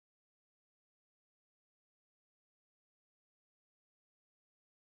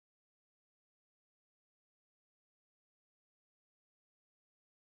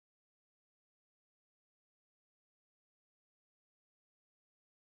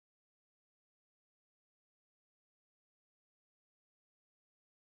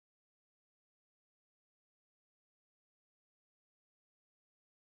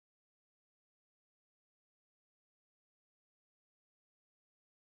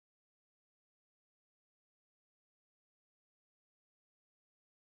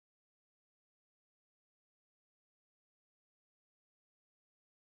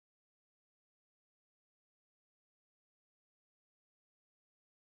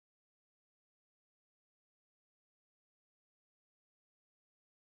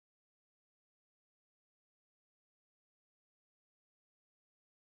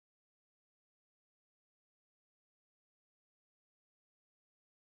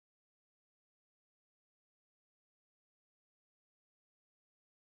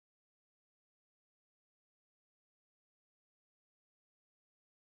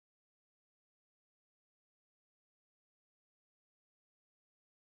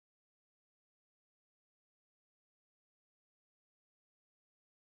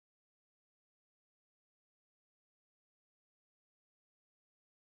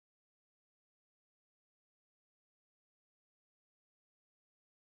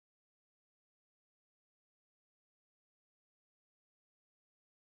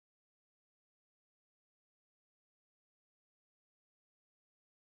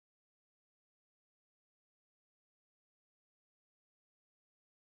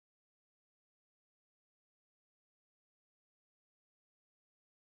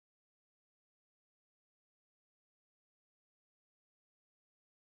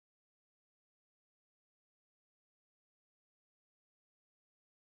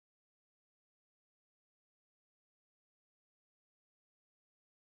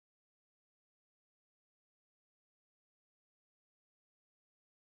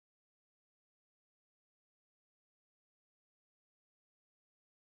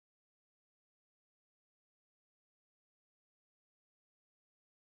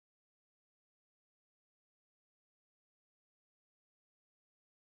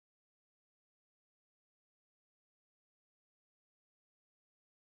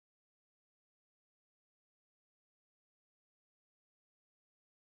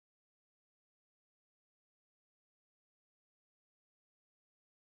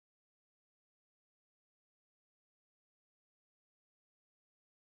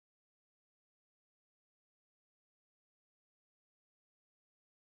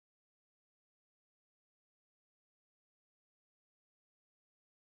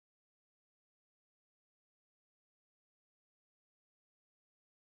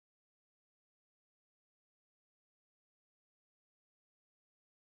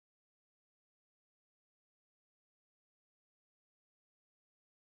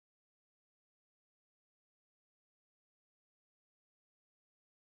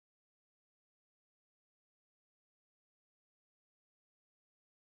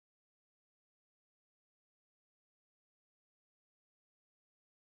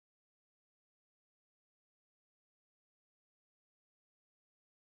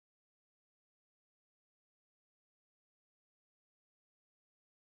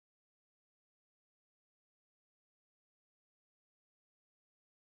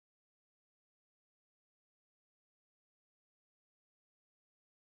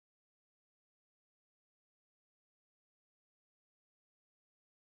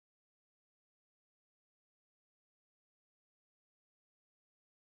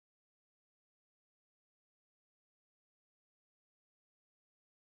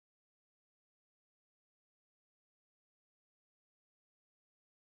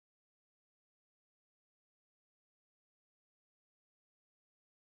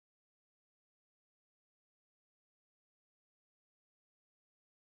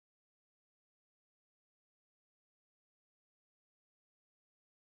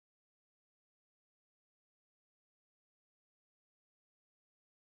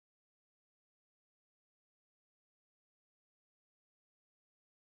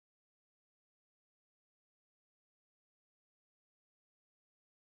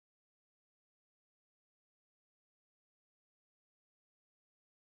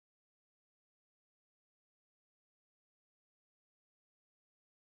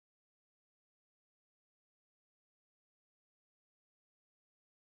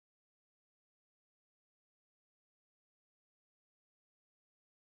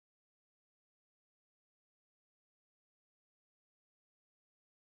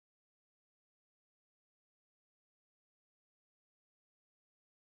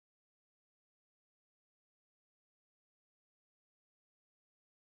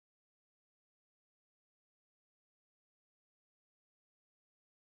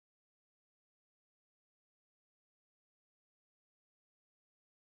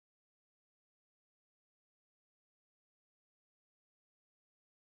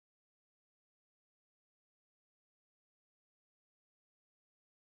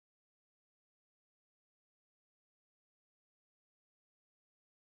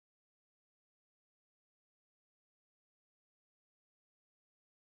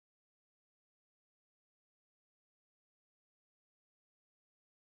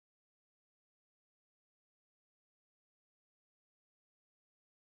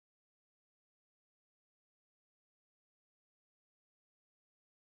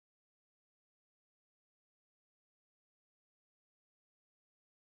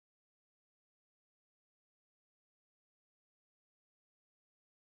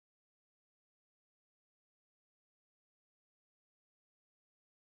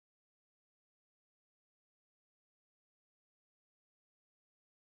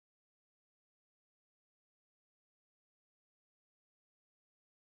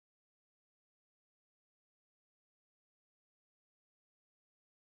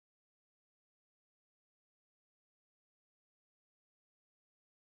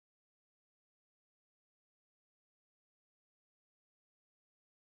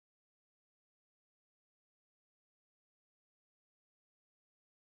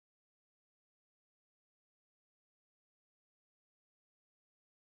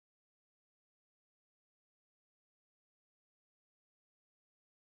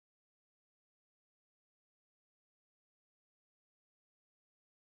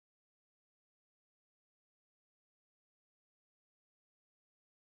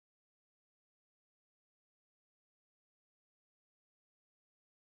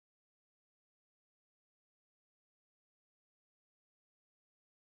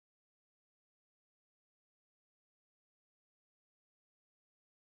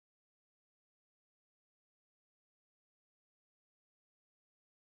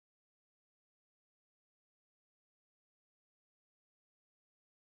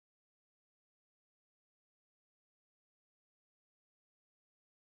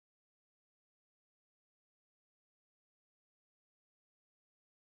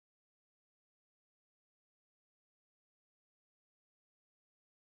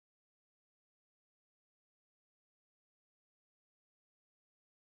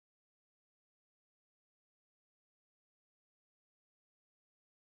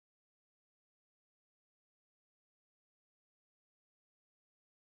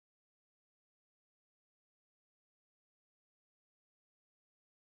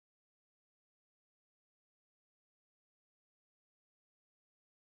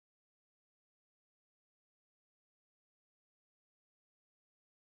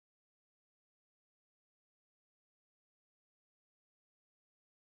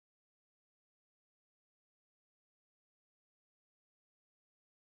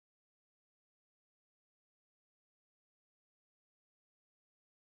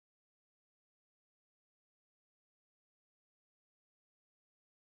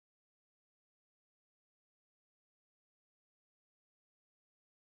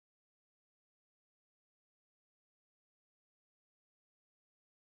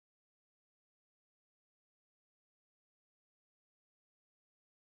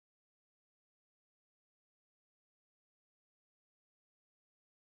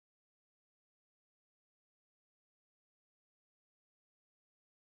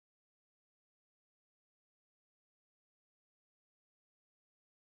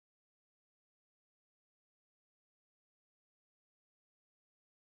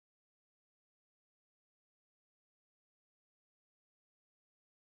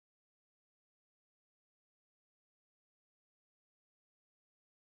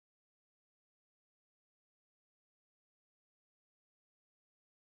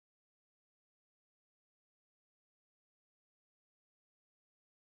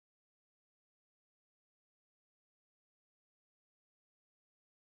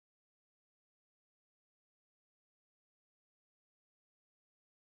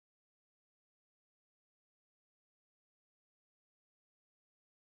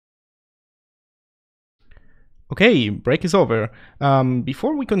 Okay, break is over.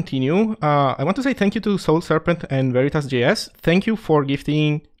 Before we continue, I want to say thank you to Soul Serpent and Veritas.js. Thank you for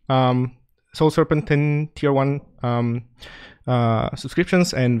gifting Soul Serpent 10 tier 1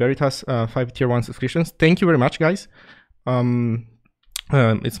 subscriptions and Veritas 5 tier 1 subscriptions. Thank you very much, guys.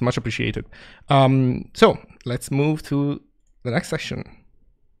 It's much appreciated. So let's move to the next section.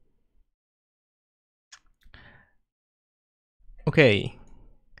 Okay,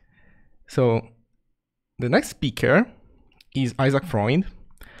 so the next speaker is Isaac Freund.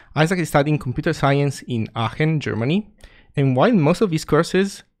 Isaac is studying computer science in Aachen, Germany. And while most of the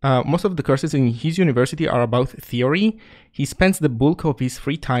courses in his university are about theory, he spends the bulk of his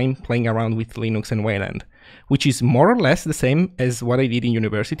free time playing around with Linux and Wayland, which is more or less the same as what I did in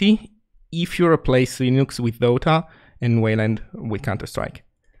university if you replace Linux with Dota and Wayland with Counter-Strike.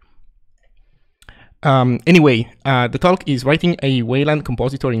 Anyway, the talk is writing a Wayland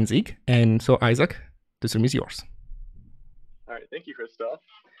compositor in Zig, and so Isaac, the room is yours. All right, thank you, Christoph.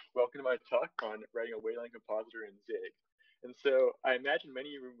 Welcome to my talk on writing a Wayland compositor in Zig. And so I imagine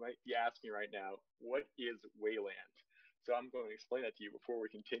many of you might be asking right now, what is Wayland? So I'm going to explain that to you before we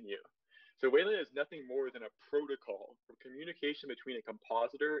continue. So Wayland is nothing more than a protocol for communication between a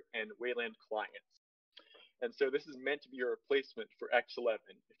compositor and Wayland clients. And so this is meant to be a replacement for X11.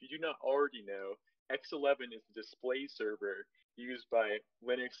 If you do not already know, X11 is the display server used by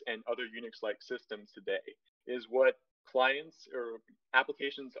Linux and other Unix-like systems today. It is what clients or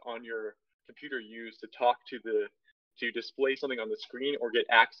applications on your computer use to talk to display something on the screen or get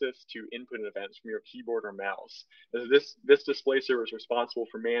access to input events from your keyboard or mouse. This display server is responsible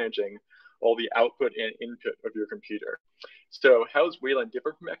for managing all the output and input of your computer. So how is Wayland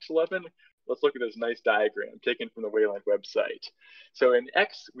different from X11? Let's look at this nice diagram taken from the Wayland website. So in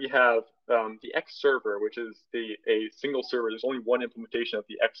X, we have the X server, which is a single server. There's only one implementation of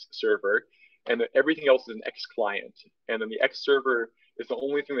the X server, and everything else is an X client. And then the X server is the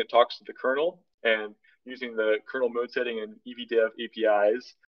only thing that talks to the kernel, and using the kernel mode setting and evdev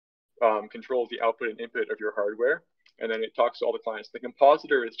APIs, controls the output and input of your hardware. And then it talks to all the clients. The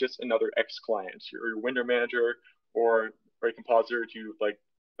compositor is just another X client, your window manager or a compositor to like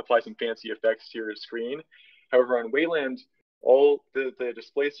apply some fancy effects to your screen. However, on Wayland, all the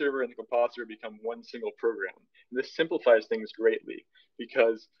display server and the compositor become one single program. And this simplifies things greatly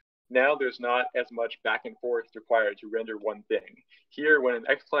because now there's not as much back and forth required to render one thing. Here, when an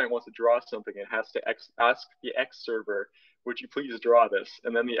X client wants to draw something, it has to ask the X server, would you please draw this?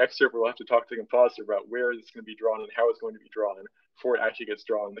 And then the X server will have to talk to the compositor about where it's going to be drawn and how it's going to be drawn before it actually gets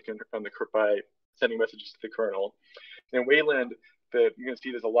drawn by sending messages to the kernel. In Wayland, you're going to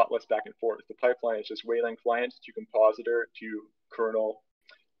see there's a lot less back and forth. The pipeline is just Wayland client to compositor to kernel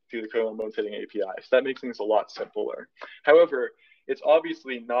through the kernel mode setting API. So that makes things a lot simpler. However, it's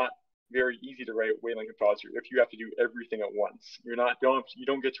obviously not very easy to write Wayland compositor if you have to do everything at once. You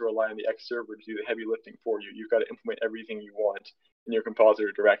don't get to rely on the X server to do the heavy lifting for you. You've got to implement everything you want in your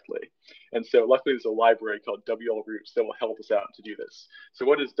compositor directly. And so luckily there's a library called WLRoots that will help us out to do this. So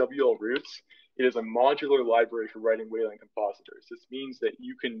what is WLRoots? It is a modular library for writing Wayland compositors. This means that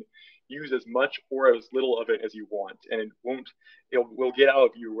you can use as much or as little of it as you want, and it will get out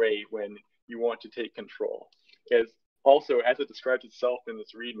of your way when you want to take control. Also, as it describes itself in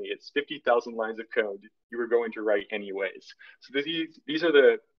this README, it's 50,000 lines of code you were going to write anyways. So these are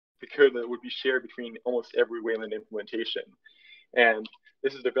the code that would be shared between almost every Wayland implementation. And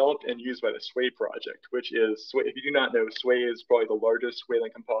this is developed and used by the Sway project, which is, if you do not know, Sway is probably the largest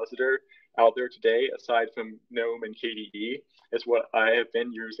Wayland compositor out there today, aside from GNOME and KDE. It's what I have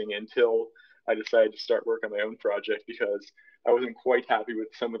been using until I decided to start work on my own project because I wasn't quite happy with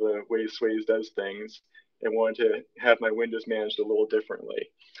some of the ways Sway does things and wanted to have my windows managed a little differently.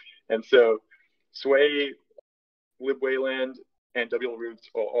 And so Sway, libwayland, and WLRoots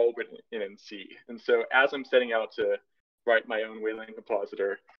are all written in C. And so as I'm setting out to write my own Wayland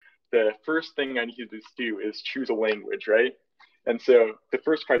compositor, the first thing I need to do is choose a language, right? And so the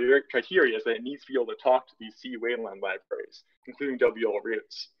first criteria is that it needs to be able to talk to these C Wayland libraries, including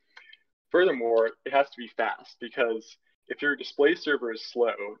WLRoots. Furthermore, it has to be fast because if your display server is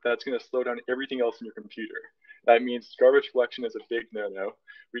slow, that's going to slow down everything else in your computer. That means garbage collection is a big no-no.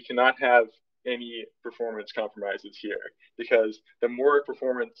 We cannot have any performance compromises here because the more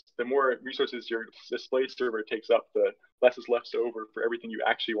resources your display server takes up, the less is left over for everything you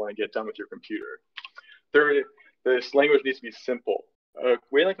actually want to get done with your computer. Third, this language needs to be simple.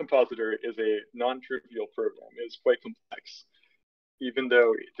 Wayland compositor is a non-trivial program. It's quite complex, even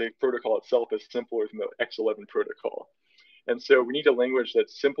though the protocol itself is simpler than the X11 protocol. And so we need a language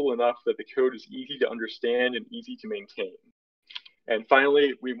that's simple enough that the code is easy to understand and easy to maintain. And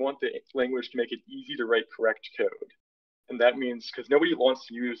finally, we want the language to make it easy to write correct code. And that means, because nobody wants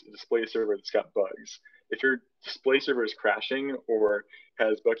to use a display server that's got bugs. If your display server is crashing or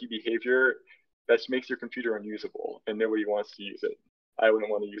has buggy behavior, that makes your computer unusable, and nobody wants to use it. I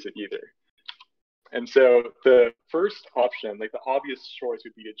wouldn't want to use it either. And so the first option, like the obvious choice,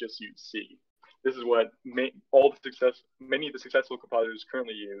 would be to just use C. This is what many of the successful compositors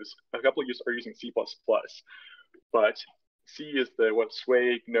currently use. A couple are using C++, but C is what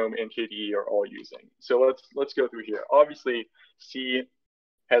Sway, GNOME, and KDE are all using. So let's go through here. Obviously, C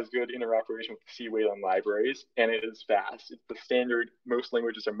has good interoperation with C Wayland libraries, and it is fast. It's the standard most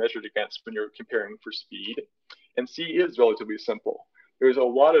languages are measured against when you're comparing for speed. And C is relatively simple. There's a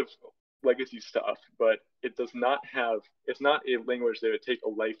lot of legacy stuff, but it's not a language that would take a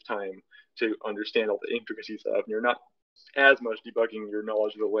lifetime to understand all the intricacies of, and you're not as much debugging your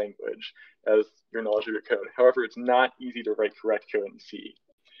knowledge of the language as your knowledge of your code. However, it's not easy to write correct code in C.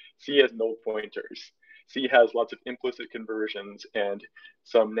 C has null pointers. C has lots of implicit conversions and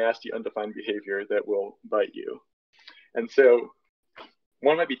some nasty undefined behavior that will bite you. And so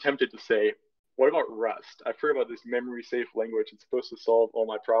one might be tempted to say, what about Rust? I've heard about this memory safe language. It's supposed to solve all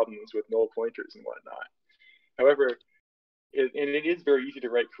my problems with null pointers and whatnot. However, it is very easy to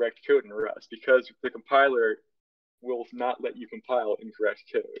write correct code in Rust because the compiler will not let you compile incorrect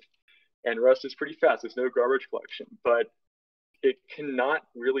code. And Rust is pretty fast. There's no garbage collection, but it cannot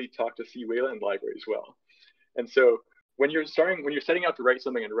really talk to C Wayland libraries well. And so when you're setting out to write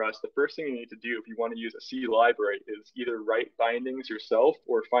something in Rust, the first thing you need to do if you want to use a C library is either write bindings yourself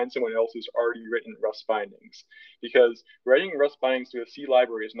or find someone else who's already written Rust bindings. Because writing Rust bindings to a C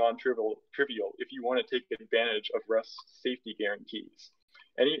library is non-trivial if you want to take advantage of Rust's safety guarantees.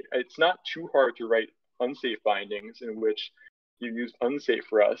 And it's not too hard to write unsafe bindings in which you use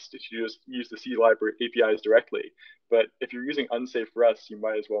unsafe Rust if you just use the C library APIs directly. But if you're using unsafe Rust, you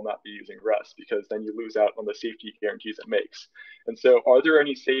might as well not be using Rust because then you lose out on the safety guarantees it makes. And so are there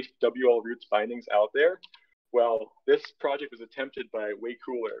any safe WL roots bindings out there? Well, this project was attempted by Way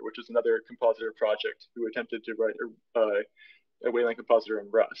Cooler, which is another compositor project who attempted to write a Wayland compositor in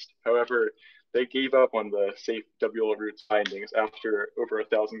Rust. However, they gave up on the safe WL roots bindings after over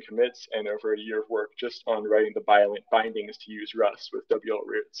 1,000 commits and over a year of work just on writing the bindings to use Rust with WL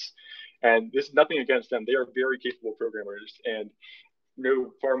roots. And this is nothing against them. They are very capable programmers and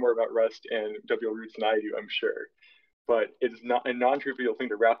know far more about Rust and WL roots than I do, I'm sure. But it is not a non-trivial thing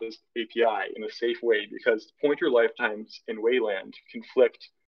to wrap this API in a safe way because pointer lifetimes in Wayland conflict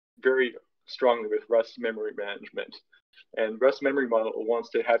very strongly with Rust memory management. And Rust memory model wants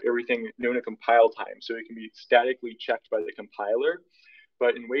to have everything known at compile time, so it can be statically checked by the compiler.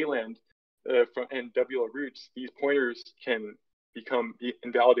 But in Wayland and WL roots, these pointers can become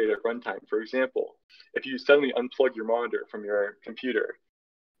invalidated at runtime. For example, if you suddenly unplug your monitor from your computer,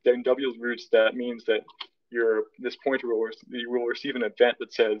 then WL roots, that means that this pointer will receive an event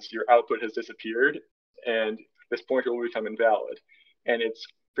that says your output has disappeared, and this pointer will become invalid. And it's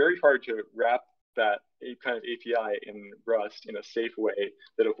very hard to wrap that kind of API in Rust in a safe way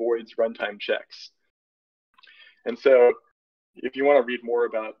that avoids runtime checks. And so if you want to read more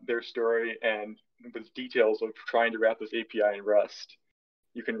about their story and the details of trying to wrap this API in Rust,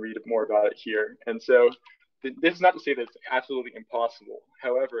 you can read more about it here. And so this is not to say that it's absolutely impossible.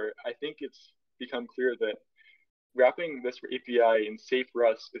 However, I think it's become clear that wrapping this API in safe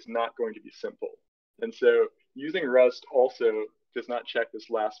Rust is not going to be simple. And so using Rust also does not check this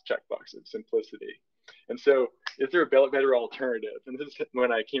last checkbox of simplicity. And so is there a better alternative? And this is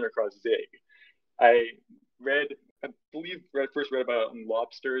when I came across Zig. I first read about it on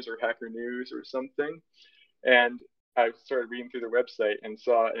Lobsters or Hacker News or something. And I started reading through their website and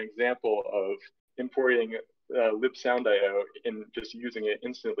saw an example of importing libsound.io and just using it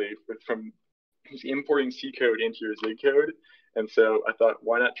instantly from just importing C code into your Zig code. And so I thought,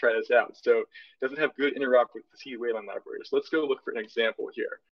 why not try this out? So it doesn't have good interop with the C Wayland library. So let's go look for an example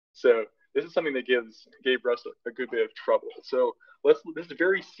here. So this is something that gave Rust a good bit of trouble. So this is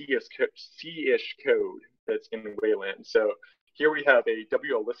very C-ish code that's in Wayland. So here we have a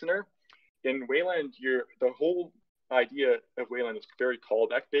WL listener. In Wayland, the whole idea of Wayland is very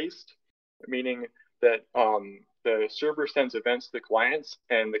callback based, meaning that the server sends events to the clients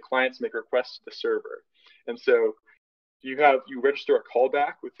and the clients make requests to the server. And so you register a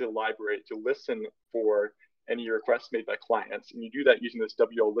callback with the library to listen for any requests made by clients, and you do that using this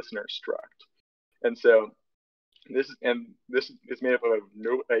WL listener struct. And so this is made up of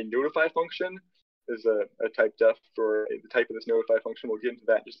a notify function. Is a type def for the type of this notify function. We'll get into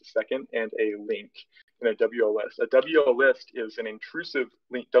that in just a second, and a link and a WL list. A WL list is an intrusive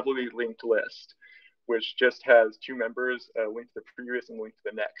doubly linked list, which just has two members, a link to the previous and a link to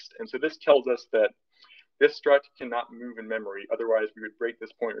the next. And so this tells us that this struct cannot move in memory. Otherwise, we would break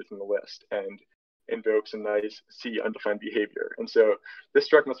this pointer from the list and invoke some nice C undefined behavior. And so this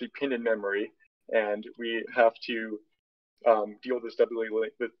struct must be pinned in memory, and we have to deal with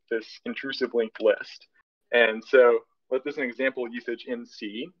this intrusive linked list. And so this is an example usage in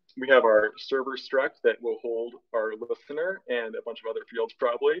C. We have our server struct that will hold our listener and a bunch of other fields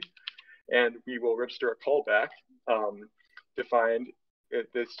probably. And we will register a callback defined.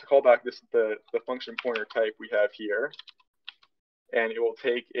 This callback, this is the function pointer type we have here. And it will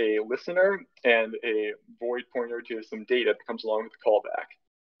take a listener and a void pointer to some data that comes along with the callback.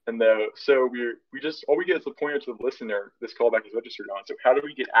 And so all we get is the pointer to the listener this callback is registered on. So how do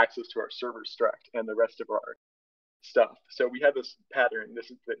we get access to our server struct and the rest of our stuff? So we have this pattern.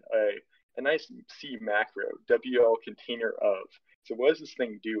 This is a nice C macro, WL container of. So what is this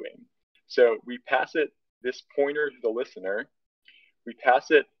thing doing? So we pass it this pointer to the listener. We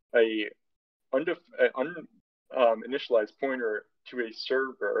pass it a initialized pointer to a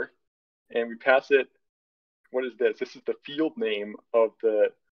server, and we pass it, what is this? This is the field name of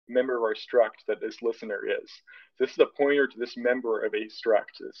the member of our struct that this listener is. This is a pointer to this member of a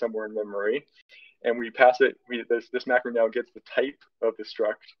struct somewhere in memory, and we pass it, this macro now gets the type of the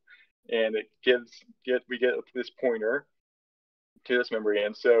struct, and we get this pointer to this memory.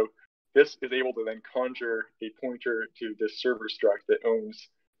 And so this is able to then conjure a pointer to this server struct that owns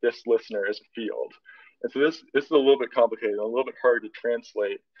this listener as a field. And so this is a little bit complicated, a little bit hard to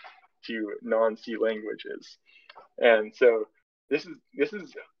translate to non-C languages. And so this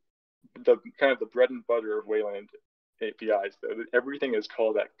is the kind of the bread and butter of Wayland APIs, though. Everything is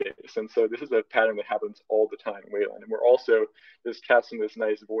callback based. And so this is a pattern that happens all the time in Wayland. And we're also just casting this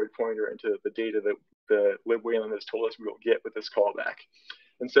nice void pointer into the data that the libWayland has told us we will get with this callback.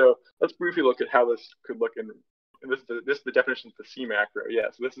 And so let's briefly look at how this could look in, this is the definition of the C macro. Yeah,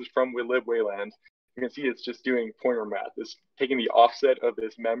 so this is from libWayland. You can see it's just doing pointer math. It's taking the offset of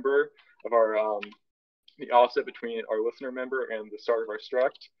this member of our, the offset between our listener member and the start of our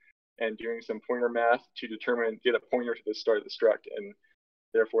struct, and doing some pointer math to get a pointer to the start of the struct and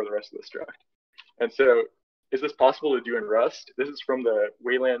therefore the rest of the struct. And so is this possible to do in Rust? This is from the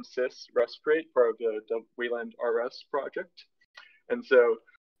Wayland sys Rust crate, part of the Wayland RS project. And so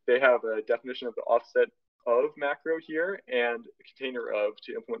they have a definition of the offset of macro here and a container of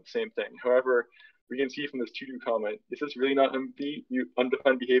to implement the same thing. However, we can see from this to-do comment, this is really not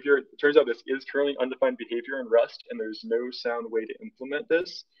undefined behavior. It turns out this is currently undefined behavior in Rust, and there's no sound way to implement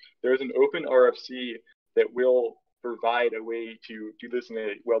this. There's an open RFC that will provide a way to do this in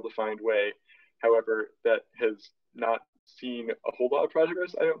a well-defined way. However, that has not seen a whole lot of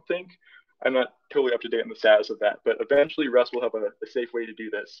progress, I don't think. I'm not totally up to date on the status of that, but eventually Rust will have a safe way to do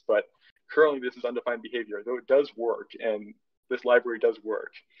this. But currently this is undefined behavior, though it does work, and this library does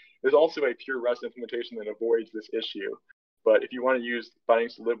work. There's also a pure Rust implementation that avoids this issue. But if you want to use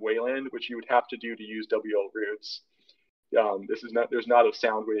bindings to libWayland, which you would have to do to use WL roots, there's not a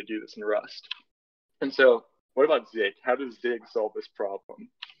sound way to do this in Rust. And so what about Zig? How does Zig solve this problem?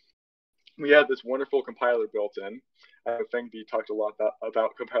 We have this wonderful compiler built in. Feng talked a lot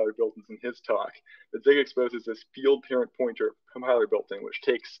about compiler built-ins in his talk. But Zig exposes this field parent pointer compiler built-in, which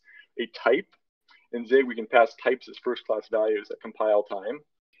takes a type. In Zig, we can pass types as first-class values at compile time.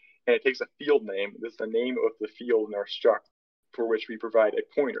 And it takes a field name. This is the name of the field in our struct for which we provide a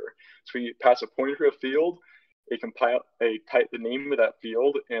pointer. So we pass a pointer to a field, the name of that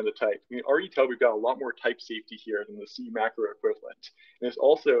field, and the type. You can already tell we've got a lot more type safety here than the C macro equivalent. And it's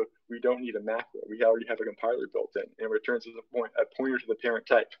also, we don't need a macro. We already have a compiler built in, and it returns as a pointer to the parent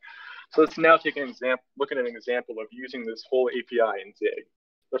type. So let's now take look at an example of using this whole API in Zig.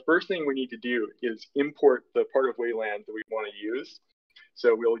 The first thing we need to do is import the part of Wayland that we want to use.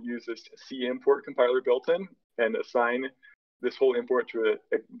 So we'll use this C import compiler built-in and assign this whole import to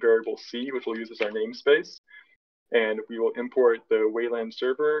a variable C, which we'll use as our namespace. And we will import the Wayland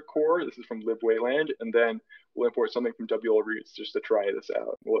server core. This is from libWayland. And then we'll import something from WL roots just to try this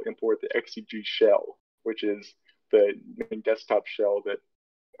out. We'll import the XCG shell, which is the main desktop shell that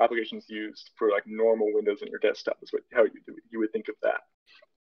applications use for like normal Windows on your desktop. Is how you would think of that.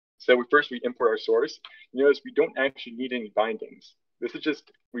 So first we import our source. You notice we don't actually need any bindings. This is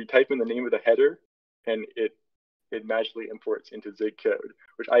just, we type in the name of the header and it magically imports into Zig code,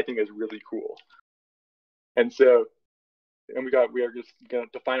 which I think is really cool. And so, we are just going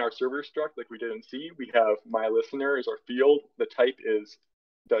to define our server struct like we did in C. We have my listener as our field. The type is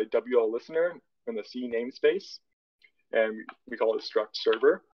the WL listener in the C namespace. And we call it struct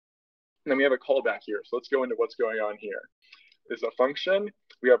server. And then we have a callback here. So let's go into what's going on here. There's a function.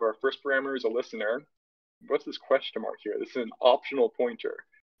 We have our first parameter is a listener. what's this question mark here? This is an optional pointer.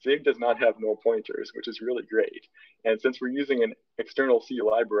 Zig does not have null pointers, which is really great. And since we're using an external C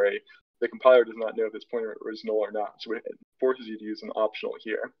library, the compiler does not know if this pointer is null or not. So it forces you to use an optional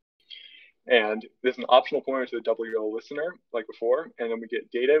here. And there's an optional pointer to the WL listener, like before. And then we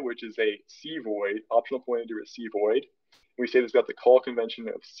get data, which is a C void, optional pointer to a C void. We say this about the call convention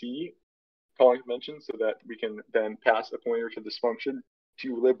of C calling convention so that we can then pass a pointer to this function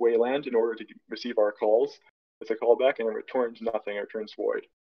to lib Wayland in order to receive our calls as a callback, and it returns nothing, it returns void.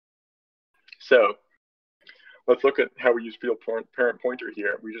 So let's look at how we use field parent pointer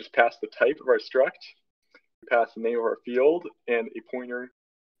here. We just pass the type of our struct, we pass the name of our field, and a pointer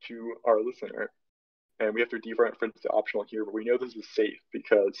to our listener. And we have to dereference the optional here, but we know this is safe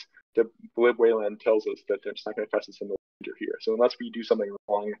because the lib Wayland tells us that it's not going to pass this in the pointer here. So unless we do something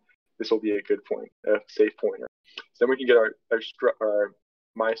wrong, this will be a good point, a safe pointer. So then we can get our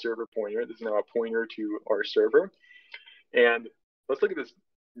my server pointer. This is now a pointer to our server. And let's look at this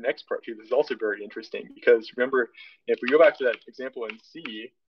next part here. This is also very interesting because remember, if we go back to that example in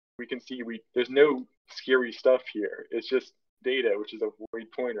C, we can see there's no scary stuff here. It's just data, which is a void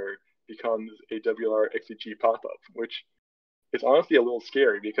pointer, becomes a WLR XEG pop-up, which is honestly a little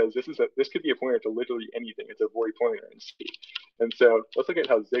scary because this could be a pointer to literally anything. It's a void pointer in C. And so let's look at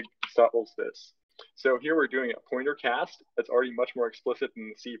how Zig solves this. So here we're doing a pointer cast that's already much more explicit than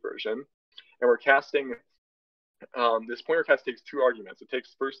the C version. And we're casting, this pointer cast takes two arguments. It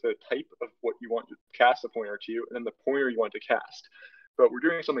takes first the type of what you want to cast the pointer to, and then the pointer you want to cast. But we're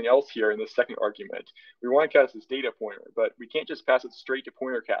doing something else here in the second argument. We want to cast this data pointer, but we can't just pass it straight to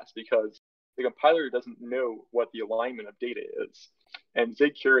pointer cast because the compiler doesn't know what the alignment of data is. And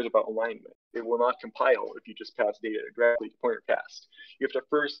Zig cares about alignment. It will not compile if you just pass data directly to pointer cast. You have to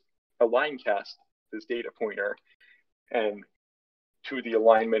first align cast this data pointer and to the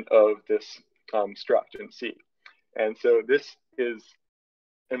alignment of this struct in C. And so this is,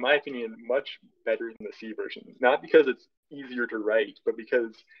 in my opinion, much better than the C version. Not because it's easier to write, but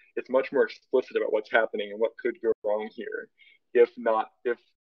because it's much more explicit about what's happening and what could go wrong here if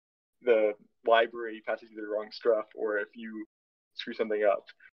the library passes you the wrong stuff or if you screw something up.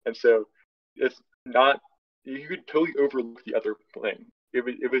 And so it's not, you could totally overlook the other thing.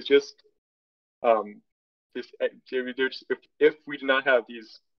 It was just, if we did not have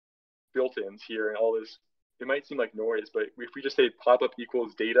these built-ins here and all this, it might seem like noise, but if we just say pop-up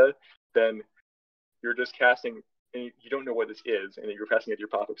equals data, then you're just casting, and you don't know what this is, and you're passing it to your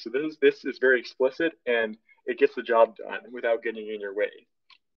pop-up. So this is very explicit, and it gets the job done without getting in your way.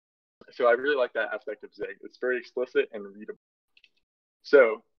 So I really like that aspect of Zig. It's very explicit and readable.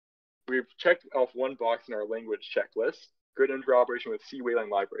 So we've checked off one box in our language checklist. Good interoperation with C Wayland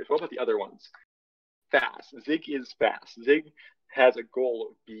libraries. What about the other ones? Fast. Zig is fast. Zig has a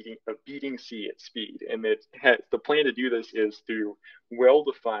goal of beating C at speed, and the plan to do this is through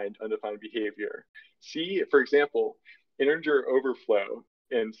well-defined undefined behavior. C, for example, integer overflow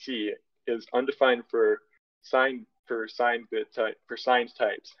in C is undefined for signed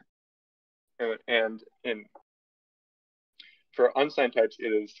types, and for unsigned types it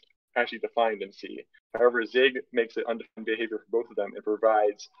is actually defined in C. However, Zig makes it undefined behavior for both of them and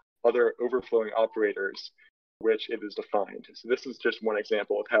provides other overflowing operators which it is defined. So this is just one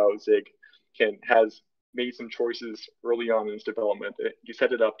example of how Zig has made some choices early on in its development. He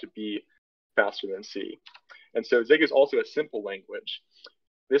set it up to be faster than C. And so Zig is also a simple language.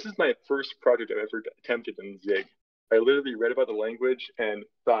 This is my first project I've ever attempted in Zig. I literally read about the language and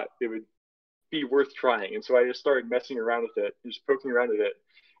thought it would be worth trying. And so I just started messing around with it, just poking around with it.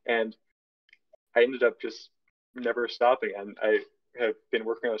 And I ended up just never stopping. And I have been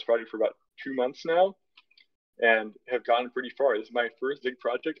working on this project for about 2 months now and have gotten pretty far. This is my first Zig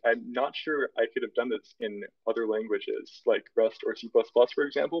project. I'm not sure I could have done this in other languages like Rust or C++, for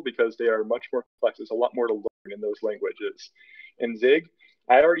example, because they are much more complex. There's a lot more to learn in those languages. In Zig,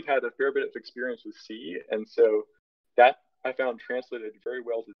 I already had a fair bit of experience with C, and so that I found translated very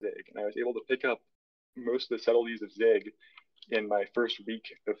well to Zig, and I was able to pick up most of the subtleties of Zig in my first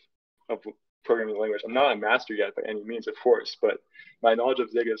week of programming the language. I'm not a master yet by any means, of course, but my knowledge of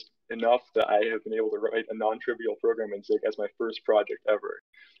Zig is enough that I have been able to write a non-trivial program in Zig as my first project ever.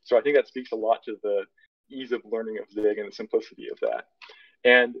 So I think that speaks a lot to the ease of learning of Zig and the simplicity of that.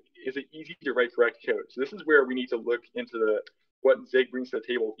 And is it easy to write correct code? So this is where we need to look into what Zig brings to the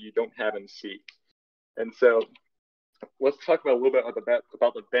table that you don't have in C. And so let's talk about a little bit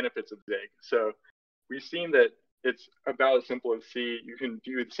about the benefits of Zig. So we've seen that it's about as simple as C. You can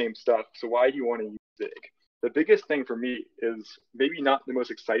do the same stuff. So why do you want to use Zig? The biggest thing for me is maybe not the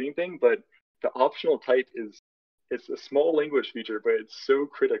most exciting thing, but the optional it's a small language feature, but it's so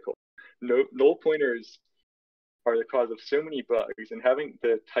critical. Null pointers are the cause of so many bugs, and having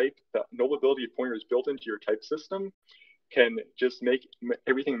the nullability of pointers built into your type system can just make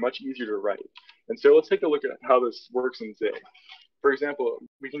everything much easier to write. And so let's take a look at how this works in Zig. For example,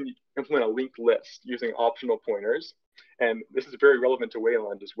 we can implement a linked list using optional pointers. And this is very relevant to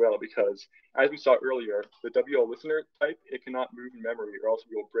Wayland as well, because as we saw earlier, the WL listener type, it cannot move in memory, or else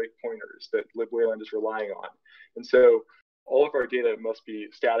we will break pointers that libWayland is relying on. And so all of our data must be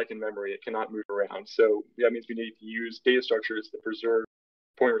static in memory. It cannot move around. So that means we need to use data structures that preserve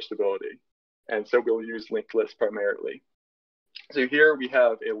pointer stability. And so we'll use linked lists primarily. So here we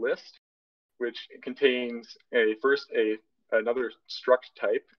have a list, which contains another struct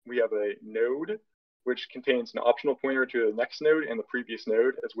type. We have a node, which contains an optional pointer to the next node and the previous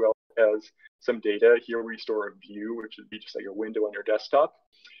node, as well as some data. Here we store a view, which would be just like a window on your desktop.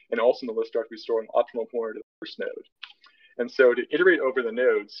 And also in the list struct, we store an optional pointer to the first node. And so to iterate over the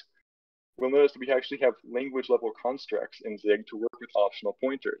nodes, we'll notice that we actually have language level constructs in Zig to work with optional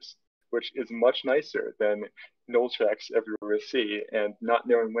pointers, which is much nicer than null checks everywhere we see and not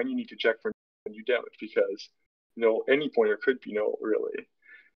knowing when you need to check for when you don't, because any pointer could be null, really.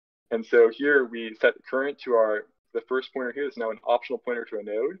 And so here we set current to the first pointer here is now an optional pointer to a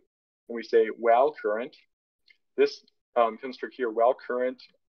node. And we say while current. This construct here, while current,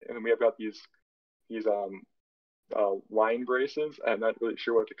 and then we have got these line braces. I'm not really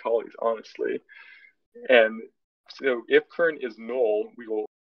sure what to call these, honestly. And so if current is null, we will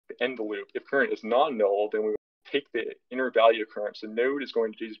end the loop. If current is non-null, then we will take the inner value of current. So node is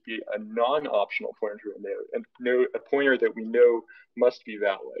going to just be a non-optional pointer to a node, and a pointer that we know must be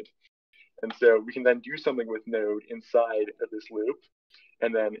valid. And so we can then do something with node inside of this loop.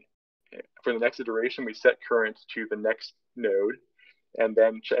 And then for the next iteration, we set current to the next node, and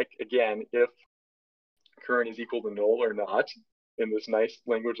then check again if current is equal to null or not in this nice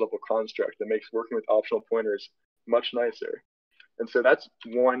language level construct that makes working with optional pointers much nicer. And so that's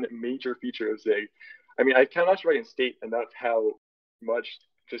one major feature of Zig. I mean, I cannot write in state enough how much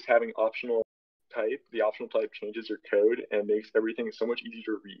just having the optional type changes your code and makes everything so much easier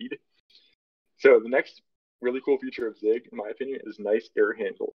to read. So the next really cool feature of Zig, in my opinion, is nice error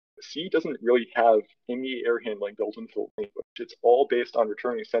handling. C doesn't really have any error handling built into the language. It's all based on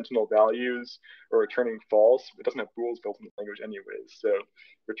returning sentinel values or returning false. It doesn't have rules built into the language anyways, so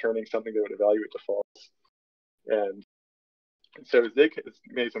returning something that would evaluate to false. And so Zig has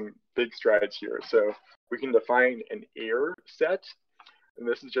made some big strides here. So we can define an error set, and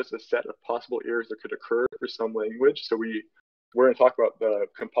this is just a set of possible errors that could occur for some language. So we're going to talk about the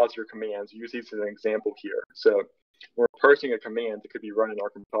compositor commands. Use these as an example here. So we're parsing a command that could be run in our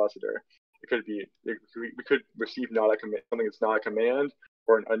compositor. We could receive something that's not a command,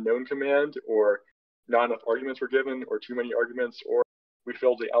 or an unknown command, or not enough arguments were given, or too many arguments, or we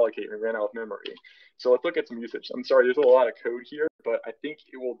failed to allocate and we ran out of memory. So let's look at some usage. I'm sorry, there's a lot of code here, but I think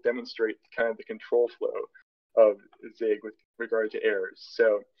it will demonstrate kind of the control flow of Zig with regard to errors.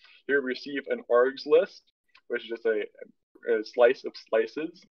 So here we receive an args list, which is just a slice of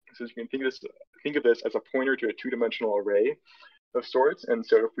slices. So you can think of this as a pointer to a two-dimensional array of sorts. And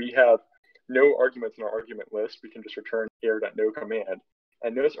so if we have no arguments in our argument list, we can just return error.noCommand.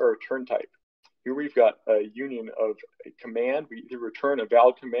 And notice our return type. Here we've got a union of a command. We either return a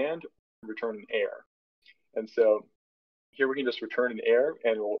valid command or return an error. And so here we can just return an error,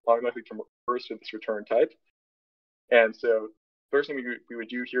 and it will automatically convert to this return type. And so first thing we would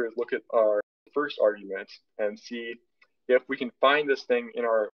do here is look at our first argument and see if we can find this thing in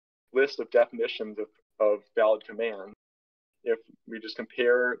our list of definitions of valid commands. If we just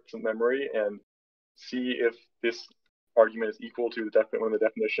compare some memory and see if this argument is equal to one of the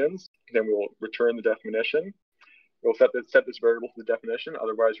definitions, then we'll return the definition. We'll set this variable to the definition.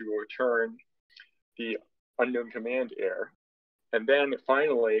 Otherwise, we will return the unknown command error. And then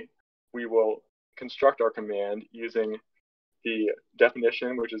finally, we will construct our command using the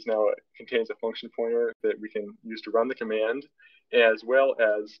definition, which is now contains a function pointer that we can use to run the command, as well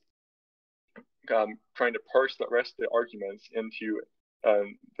as trying to parse the rest of the arguments into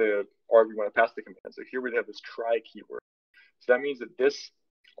the arg we want to pass the command. So here we have this try keyword. So that means that this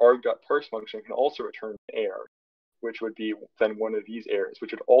arg.parse function can also return an error, which would be then one of these errors,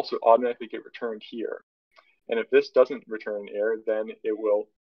 which would also automatically get returned here. And if this doesn't return an error, then it will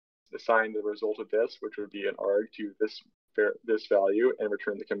assign the result of this, which would be an arg, to this value and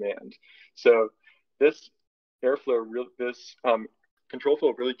return the command. So this control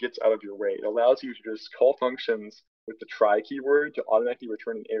flow really gets out of your way. It allows you to just call functions with the try keyword to automatically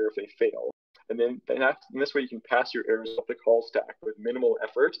return an error if they fail. And then in this way, you can pass your errors up the call stack with minimal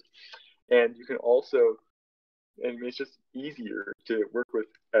effort. And you can also, and it's just easier to work with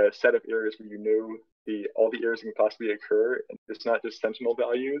a set of errors where you know all the errors that can possibly occur. And it's not just sentinel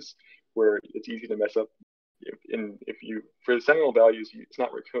values where it's easy to mess up. For the sentinel values, it's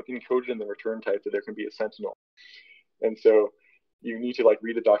not encoded in the return type that there can be a sentinel. And so you need to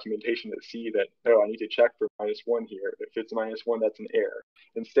read the documentation to see that, oh, I need to check for -1 here. If it's -1, that's an error.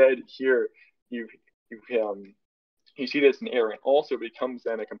 Instead, here you see that it's an error, and also becomes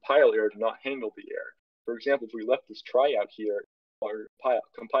then a compile error to not handle the error. For example, if we left this try out here or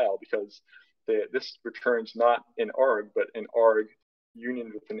compile because this returns not an arg, but an arg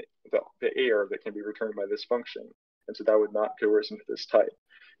union with the error that can be returned by this function. And so that would not coerce into this type.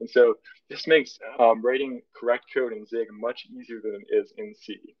 And so this makes writing correct code in Zig much easier than it is in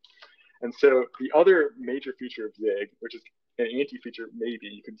C. And so the other major feature of Zig, which is an anti-feature maybe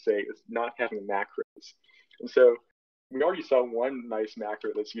you could say, is not having macros. And so we already saw one nice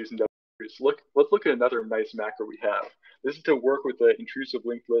macro that's used in WLs. Let's look at another nice macro we have. This is to work with the intrusive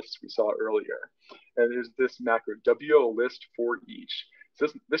linked lists we saw earlier. And there's this macro, WL list for each. So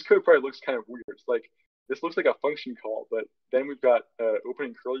this code probably looks kind of weird. It's this looks like a function call, but then we've got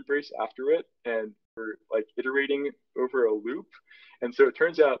opening curly brace after it, and we're iterating over a loop. And so it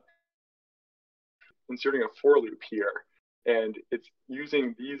turns out inserting a for loop here, and it's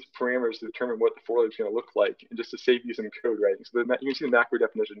using these parameters to determine what the for loop is going to look like, and just to save you some code writing. So you can see the macro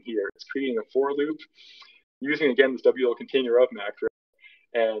definition here. It's creating a for loop using, again, this WL container of macro,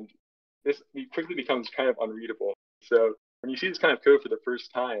 and this quickly becomes kind of unreadable. So when you see this kind of code for the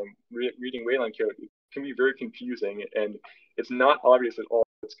first time, reading Wayland code, it can be very confusing, and it's not obvious at all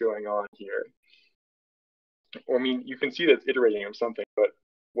what's going on here. I mean, you can see that it's iterating on something, but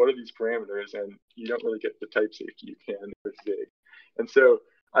what are these parameters? And you don't really get the type safety you can with Zig. And so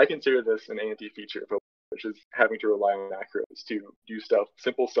I consider this an anti-feature, which is having to rely on macros to do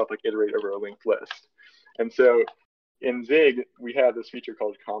simple stuff like iterate over a linked list. And so in Zig, we have this feature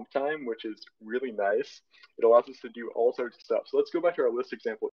called comp time, which is really nice. It allows us to do all sorts of stuff. So let's go back to our list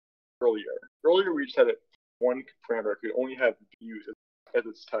example earlier. Earlier, we just had one parameter could only have views as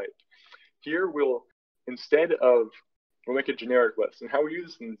its type. Here, we'll make a generic list. And how we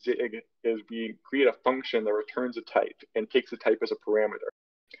use this in Zig is we create a function that returns a type and takes a type as a parameter.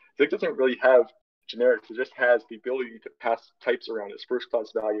 Zig doesn't really have generics. It just has the ability to pass types around as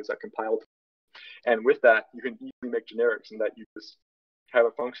first-class values that compile to. And with that, you can easily make generics in that you just have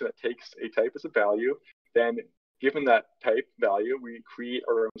a function that takes a type as a value. Then, given that type value, we create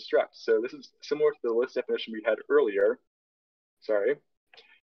our own struct. So this is similar to the list definition we had earlier. Sorry.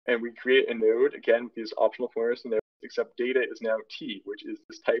 And we create a node, again, with these optional pointers in there, except data is now t, which is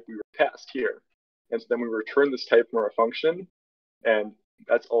this type we were passed here. And so then we return this type from our function, and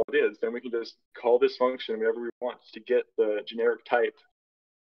that's all it is. Then we can just call this function whenever we want to get the generic type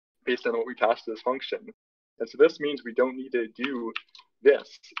based on what we pass to this function. And so this means we don't need to do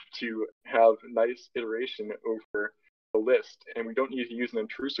this to have nice iteration over the list, and we don't need to use an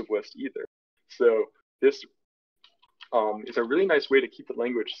intrusive list either. So this is a really nice way to keep the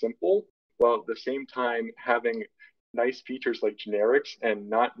language simple, while at the same time having nice features like generics and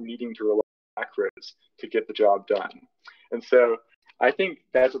not needing to rely on macros to get the job done. And so I think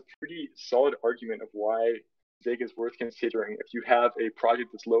that's a pretty solid argument of why Zig is worth considering if you have a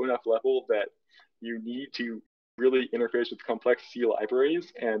project that's low enough level that you need to really interface with complex C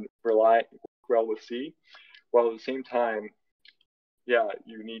libraries and rely well with C, while at the same time, yeah,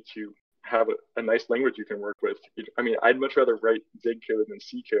 you need to have a nice language you can work with. I mean, I'd much rather write Zig code than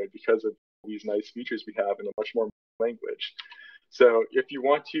C code because of these nice features we have in a much more language. So if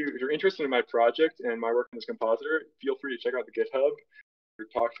you're interested in my project and my work in this compositor, feel free to check out the GitHub or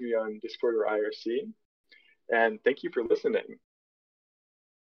talk to me on Discord or IRC. And thank you for listening.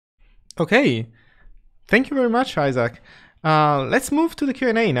 Okay. Thank you very much, Isaac. Let's move to the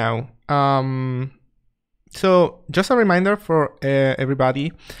Q&A now. So just a reminder for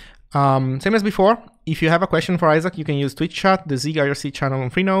everybody, same as before, if you have a question for Isaac, you can use Twitch chat, the Zig IRC channel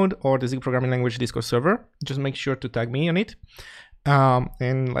on Freenode, or the Zig Programming Language Discord server. Just make sure to tag me on it.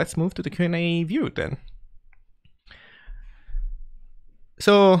 And let's move to the Q&A view then.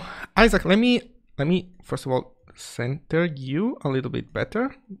 So Isaac, let me first of all center you a little bit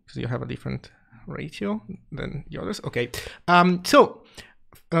better because you have a different ratio than the others. Okay. So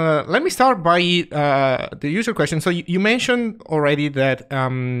let me start by the usual question. So you mentioned already that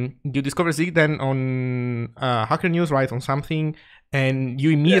you discovered Zig then on Hacker News, right? On something, and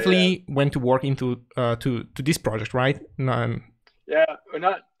you immediately went to work into to this project, right? Yeah, well,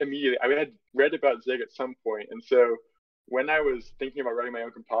 not immediately. I had read about Zig at some point, and so when I was thinking about writing my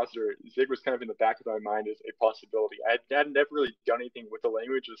own compositor, Zig was kind of in the back of my mind as a possibility. I had never really done anything with the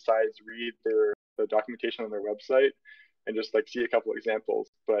language besides read the documentation on their website and just see a couple examples.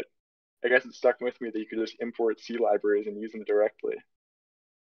 But I guess it stuck with me that you could just import C libraries and use them directly.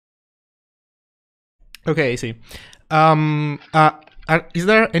 Okay, I see. Is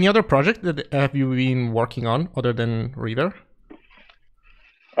there any other project that have you been working on other than River?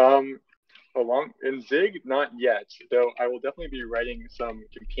 In Zig, not yet, though I will definitely be writing some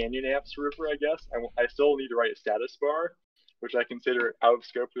companion apps for River, I guess. I still need to write a status bar, which I consider out of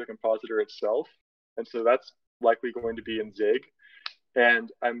scope for the compositor itself. And so that's likely going to be in Zig.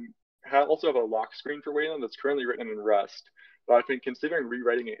 And I also have a lock screen for Wayland that's currently written in Rust. But I've been considering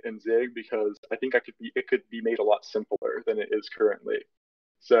rewriting it in Zig because I think it could be made a lot simpler than it is currently.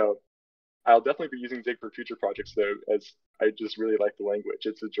 So I'll definitely be using Zig for future projects, though, as I just really like the language.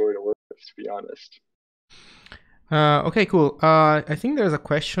 It's a joy to work with, to be honest. Okay, cool. I think there's a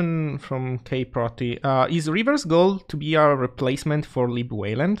question from K Proti. Is River's goal to be a replacement for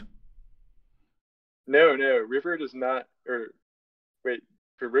libwayland? No, River does not. Or wait,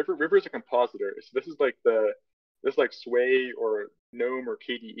 for River is a compositor. So this is like Sway or GNOME or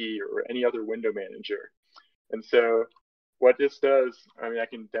KDE or any other window manager. And so what this does, I mean, I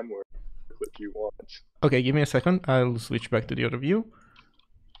can demo it if you want. Okay, give me a second. I'll switch back to the other view.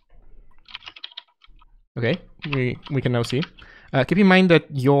 Okay, we can now see. Keep in mind that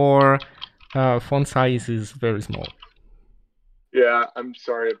your font size is very small. Yeah, I'm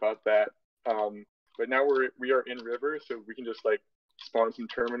sorry about that. But now we are in River, so we can just like spawn some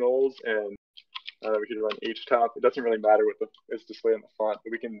terminals and we can run htop. It doesn't really matter what is displayed on the font,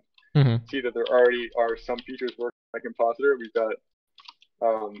 but we can see that there already are some features working by Compositor. We've got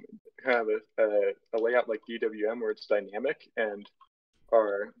kind of a layout like DWM where it's dynamic, and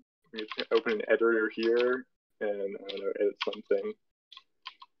we can open an editor here and I don't know, edit something.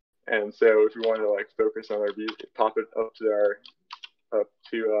 And so if we want to like focus on our view, pop it up to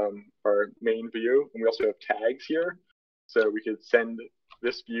our main view, and we also have tags here. So we could send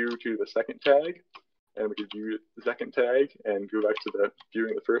this view to the second tag, and we could view the second tag and go back to the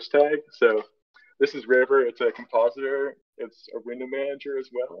viewing the first tag. So this is River. It's a compositor. It's a window manager as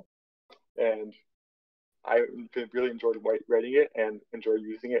well. And I really enjoyed writing it and enjoy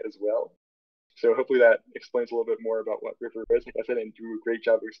using it as well. So hopefully that explains a little bit more about what River is. Like I said, and do a great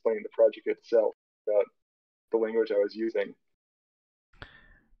job of explaining the project itself about the language I was using.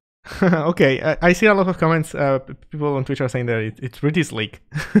 Okay, I see a lot of comments. People on Twitter are saying that it's pretty sleek.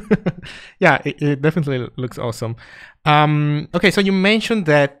 Yeah, it definitely looks awesome. Okay, so you mentioned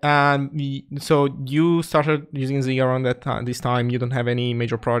that so you started using Zig around this time. You don't have any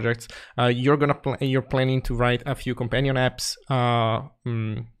major projects. You're planning to write a few companion apps.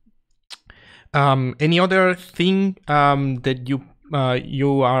 Any other thing that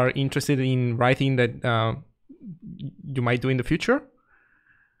you are interested in writing that you might do in the future?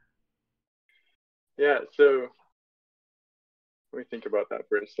 Yeah, so let me think about that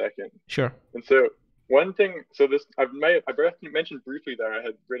for a second. Sure. And so one thing, so this I've mentioned briefly that I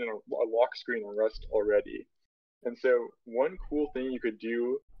had written a lock screen on Rust already. And so one cool thing you could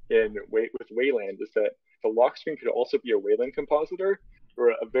do with Wayland is that the lock screen could also be a Wayland compositor, or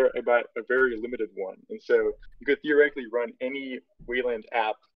a very limited one. And so you could theoretically run any Wayland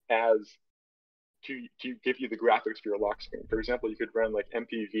app as to give you the graphics for your lock screen. For example, you could run like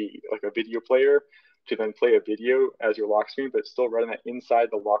MPV, like a video player, to then play a video as your lock screen, but still run that inside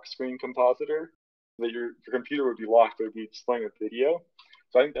the lock screen compositor, so that your computer would be locked, but it would be displaying a video.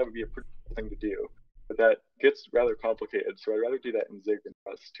 So I think that would be a pretty cool thing to do. But that gets rather complicated, so I'd rather do that in Zig than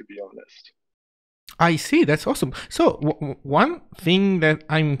Rust, to be honest. I see. That's awesome. So one thing that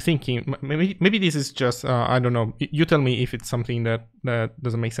I'm thinking, maybe this is just I don't know. You tell me if it's something that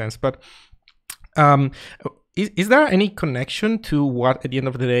doesn't make sense. But is there any connection to what at the end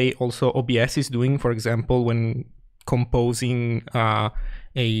of the day also OBS is doing? For example, when composing a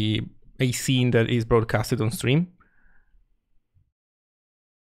scene that is broadcasted on stream.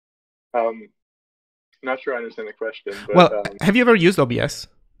 Not sure I understand the question. But, well, have you ever used OBS?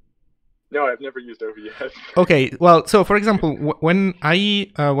 No, I've never used OBS. Okay, well, so for example, when I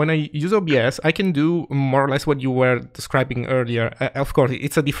use OBS, I can do more or less what you were describing earlier. Of course,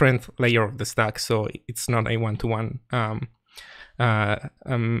 it's a different layer of the stack, so it's not a one-to-one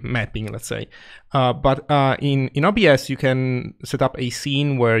mapping, let's say. But in OBS, you can set up a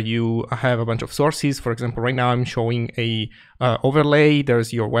scene where you have a bunch of sources. For example, right now I'm showing a overlay.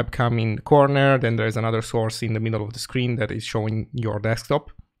 There's your webcam in the corner. Then there's another source in the middle of the screen that is showing your desktop.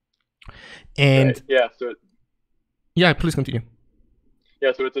 And right. Yeah, so yeah, please continue.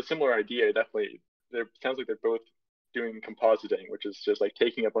 Yeah, so it's a similar idea. Definitely, it sounds like they're both doing compositing, which is just like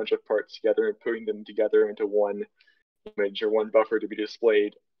taking a bunch of parts together and putting them together into one image or one buffer to be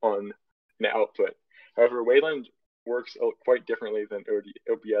displayed on an output. However, Wayland works quite differently than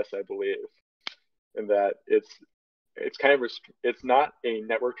OBS, I believe, in that it's kind of it's not a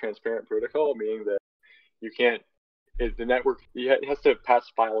network transparent protocol, meaning that you can't the network it has to pass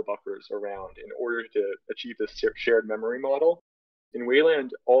file buffers around in order to achieve this shared memory model. In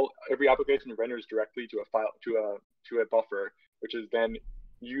Wayland, every application renders directly to a file to a buffer, which is then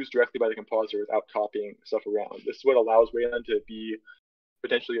used directly by the compositor without copying stuff around. This is what allows Wayland to be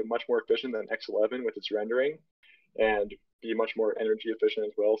potentially much more efficient than X11 with its rendering, and be much more energy efficient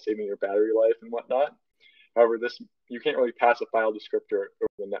as well, saving your battery life and whatnot. However, you can't really pass a file descriptor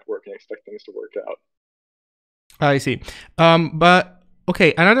over the network and expect things to work out. I see. But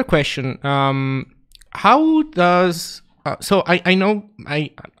okay, another question. How does so I know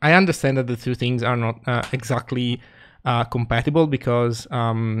I understand that the two things are not exactly compatible, because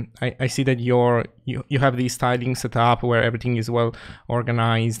I see that you have this styling set up where everything is well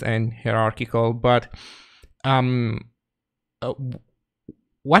organized and hierarchical, but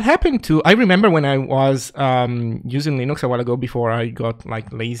what happened to, I remember when I was using Linux a while ago before I got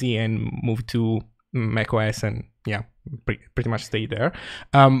like lazy and moved to macOS, and yeah, pretty much stayed there.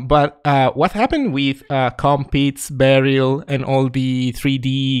 But what happened with Compits, Burial, and all the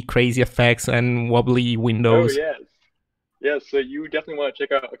 3D crazy effects and wobbly windows? Oh, yes. Yes, so you definitely want to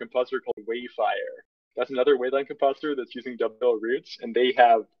check out a compositor called Wayfire. That's another Wayland compositor that's using WL roots, and they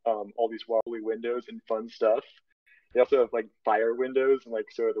have all these wobbly windows and fun stuff. They also have like fire windows, and like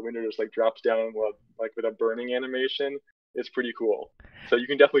so the window just like drops down like with a burning animation. It's pretty cool. So you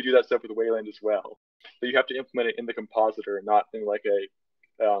can definitely do that stuff with Wayland as well. But you have to implement it in the compositor, not in like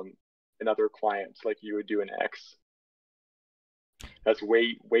another client like you would do in X. That's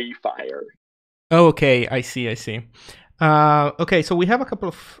Wayfire. Oh, okay, I see. Okay, so we have a couple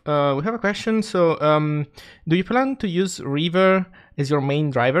of we have a question. So, do you plan to use River as your main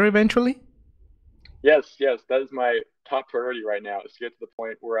driver eventually? Yes, that is my top priority right now, is to get to the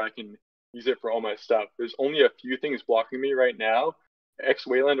point where I can use it for all my stuff. There's only a few things blocking me right now. X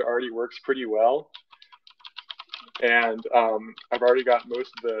Wayland already works pretty well, and I've already got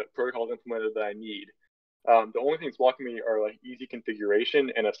most of the protocols implemented that I need. The only things blocking me are like easy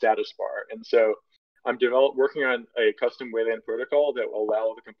configuration and a status bar, and so I'm working on a custom Wayland protocol that will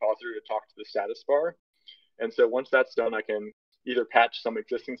allow the compositor to talk to the status bar. And so once that's done, I can either patch some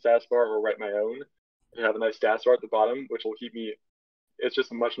existing status bar or write my own to have a nice status bar at the bottom, which will keep me. It's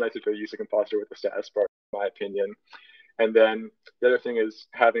just much nicer to use a compositor with a status bar, in my opinion. And then the other thing is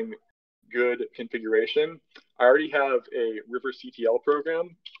having good configuration. I already have a River CTL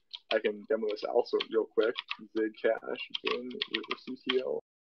program. I can demo this also real quick. Zig River CTL.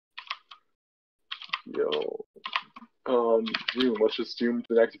 Zoom. Let's just zoom to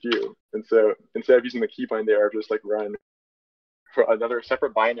the next view. And so instead of using the keybind there, I've just like run for another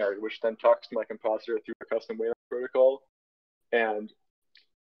separate binary, which then talks to my compositor through a custom Wayland protocol, and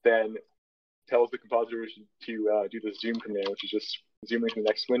then tells the compositor to do the zoom command, which is just zooming to the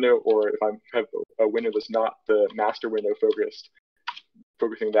next window, or if I have a window that's not the master window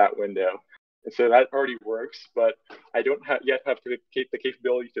focusing that window. And so that already works, but I don't yet have the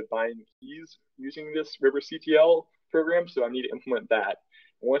capability to bind keys using this River CTL program, so I need to implement that.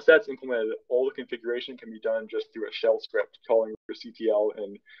 And once that's implemented, all the configuration can be done just through a shell script calling River CTL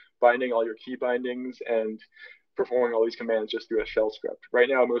and binding all your key bindings and performing all these commands just through a shell script. Right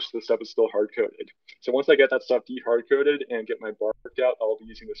now, most of the stuff is still hard-coded. So once I get that stuff de-hard-coded and get my bar worked out, I'll be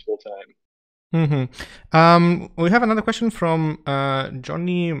using this full-time. We have another question from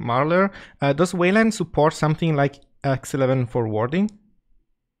Johnny Marler. Does Wayland support something like X11 forwarding?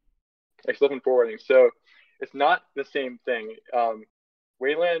 X11 forwarding. So it's not the same thing.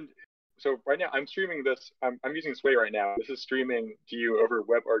 Wayland. So right now I'm streaming this. I'm using Sway right now. This is streaming to you over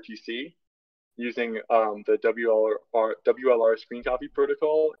WebRTC using the WLR screen copy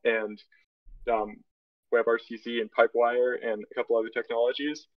protocol and WebRTC and Pipewire and a couple other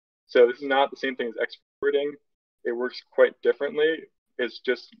technologies. So this is not the same thing as X forwarding. It works quite differently. It's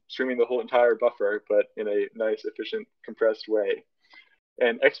just streaming the whole entire buffer, but in a nice, efficient, compressed way.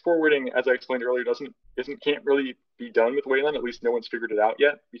 And X forwarding, as I explained earlier, can't really be done with Wayland. At least no one's figured it out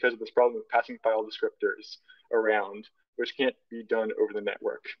yet because of this problem with passing file descriptors around, which can't be done over the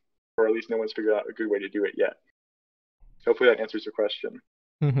network, or at least no one's figured out a good way to do it yet. Hopefully that answers your question.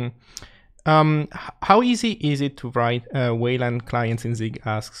 How easy is it to write Wayland clients in Zig,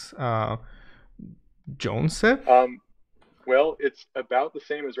 asks Jones? Well, it's about the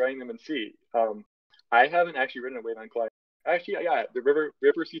same as writing them in C. I haven't actually written a Wayland client. Actually, yeah, the River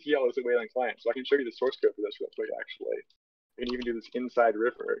CTL is a Wayland client, so I can show you the source code for this real quick, actually. I can even do this inside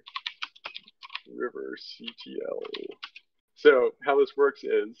River CTL. So how this works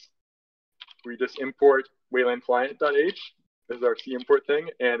is we just import Wayland client.h. This is our C import thing,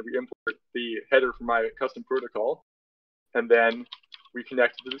 and we import the header from my custom protocol, and then we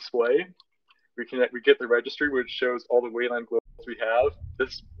connect to the display. We get the registry, which shows all the Wayland globals we have.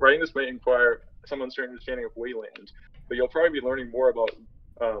 Writing this might require some uncertain understanding of Wayland, but you'll probably be learning more about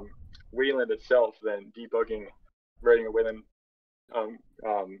Wayland itself than debugging writing a Wayland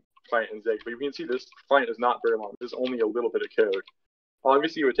client in Zig. But you can see this client is not very long. This is only a little bit of code.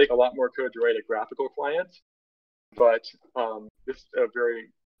 Obviously, it would take a lot more code to write a graphical client, but this is a very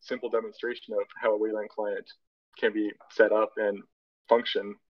simple demonstration of how a Wayland client can be set up and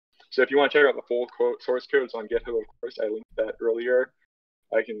function. So if you want to check out the full source code, it's on GitHub, of course. I linked that earlier.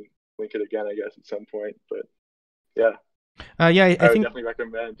 I can link it again, I guess, at some point. But yeah, I would think definitely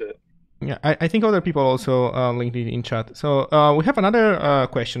recommend it. Yeah, I think other people also linked it in chat. So we have another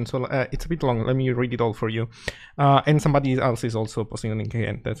question. So it's a bit long. Let me read it all for you. And somebody else is also posting a link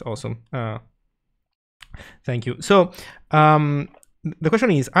again. That's awesome. Thank you. So the question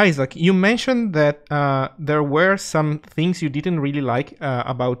is, Isaac, you mentioned that there were some things you didn't really like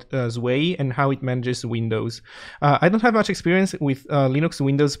about Zway and how it manages Windows. I don't have much experience with Linux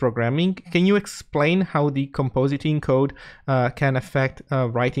Windows programming. Can you explain how the compositing code can affect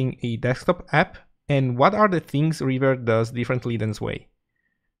writing a desktop app? And what are the things River does differently than Zway?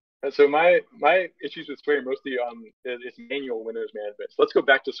 So my issues with Sway are mostly is manual Windows management. So let's go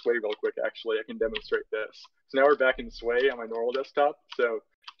back to Sway real quick. Actually, I can demonstrate this. So now we're back in Sway on my normal desktop. So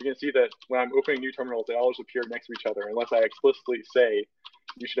you can see that when I'm opening new terminals, they always appear next to each other, unless I explicitly say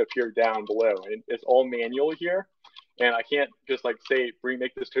you should appear down below. And it's all manual here, and I can't just like say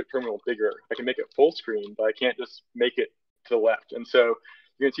make this terminal bigger. I can make it full screen, but I can't just make it to the left. And so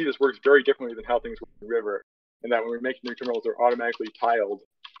you can see this works very differently than how things work in River, and that when we make new terminals, they're automatically tiled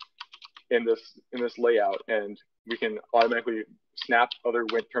in this layout, and we can automatically snap other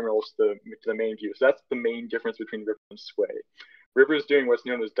Win terminals to the main view. So that's the main difference between River and Sway. River is doing what's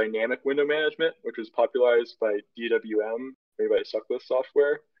known as dynamic window management, which was popularized by DWM, made by Suckless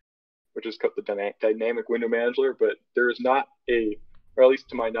Software, which is called the dynamic window manager. But there is not or at least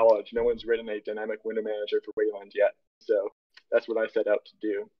to my knowledge, no one's written a dynamic window manager for Wayland yet. So that's what I set out to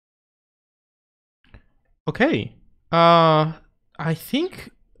do. Okay. I think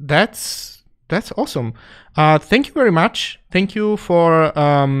that's awesome. Thank you very much. Thank you for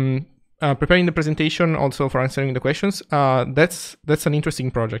preparing the presentation, also for answering the questions. That's an interesting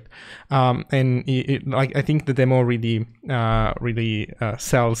project, and I think the demo really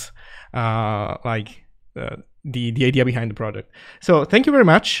sells the idea behind the project. So thank you very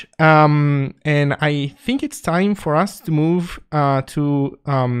much. And I think it's time for us to move to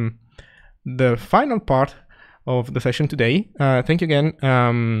the final part of the session today. Thank you again,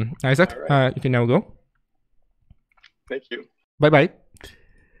 Isaac. Right. You can now go. Thank you. Bye-bye.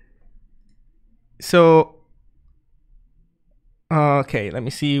 So, okay, let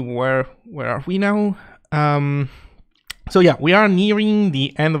me see, where are we now? So yeah, we are nearing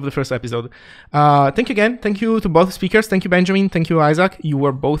the end of the first episode. Thank you again. Thank you to both speakers. Thank you, Benjamin. Thank you, Isaac. You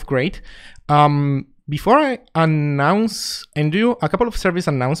were both great. Before I announce and do a couple of service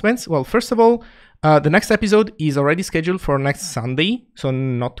announcements, well, first of all, the next episode is already scheduled for next Sunday, so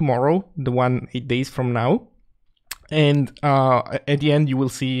not tomorrow, the one 8 days from now. And at the end, you will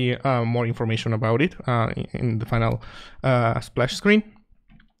see more information about it in the final splash screen.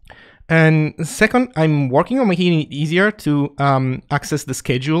 And second, I'm working on making it easier to access the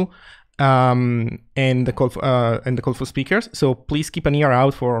schedule and the call for speakers. So please keep an ear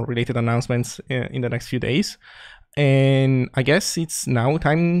out for related announcements in the next few days. And I guess it's now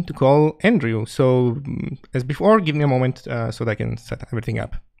time to call Andrew. So as before, give me a moment so that I can set everything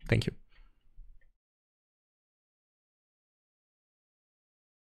up. Thank you.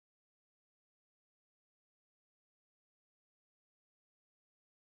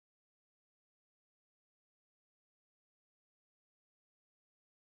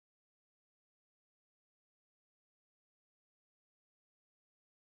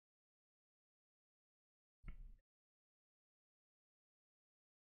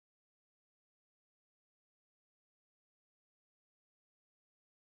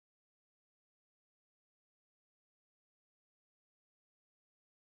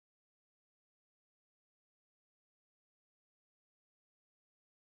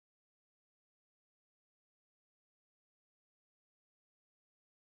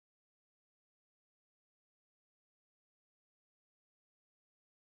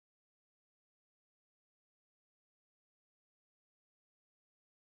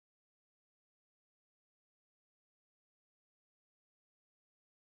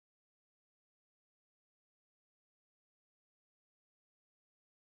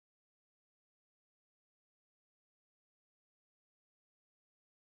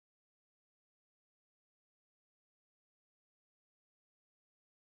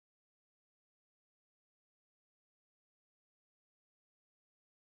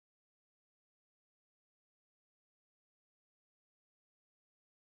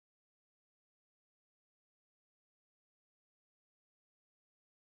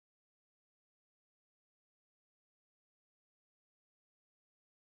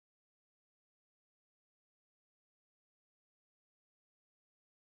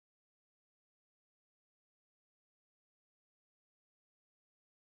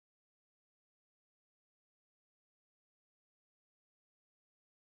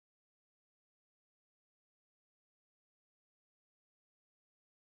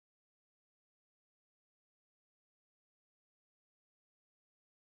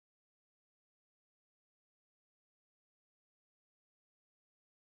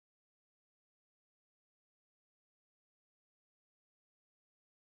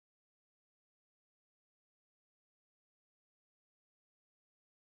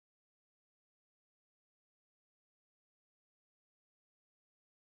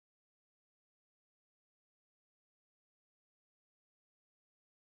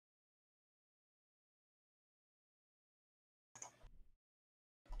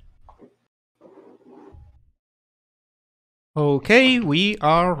 Okay, we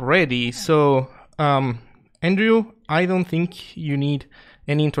are ready. So, Andrew, I don't think you need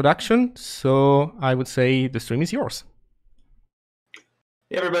any introduction, so I would say the stream is yours.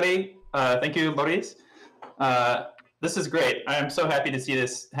 Hey, everybody. Thank you, Maurice. This is great. I am so happy to see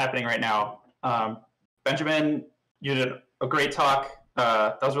this happening right now. Benjamin, you did a great talk.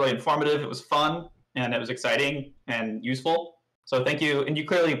 That was really informative. It was fun, and it was exciting and useful. So thank you. And you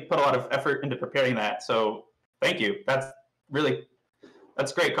clearly put a lot of effort into preparing that. So thank you. That's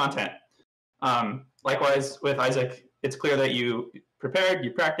great content. Likewise with Isaac, it's clear that you prepared,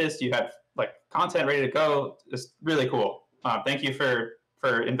 you practiced, you have like content ready to go. It's really cool. Thank you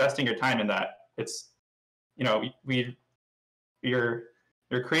for investing your time in that. It's, you know, you're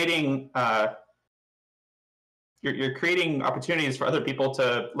creating you're creating opportunities for other people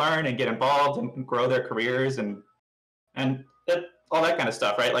to learn and get involved and grow their careers and all that kind of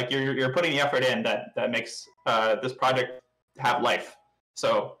stuff, right? Like you're putting the effort in that makes this project have life.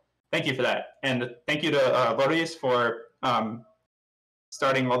 So thank you for that, and thank you to Boris for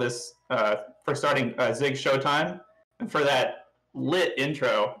starting all this, for starting Zig Showtime, and for that lit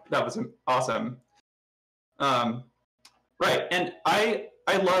intro. That was awesome. Right, and I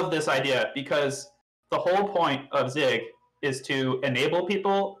love this idea because the whole point of Zig is to enable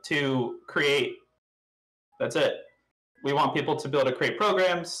people to create. That's it. We want people to be able to create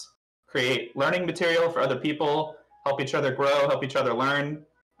programs, create learning material for other people, help each other grow, help each other learn.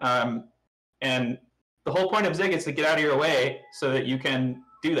 And the whole point of Zig is to get out of your way so that you can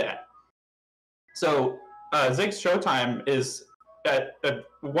do that. So Zig Showtime is a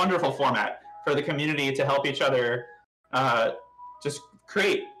wonderful format for the community to help each other just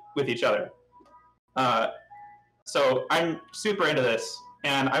create with each other. So I'm super into this,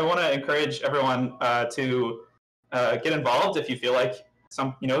 and I want to encourage everyone to get involved if you feel like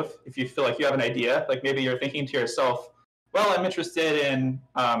if you feel like you have an idea, like maybe you're thinking to yourself, well, I'm interested in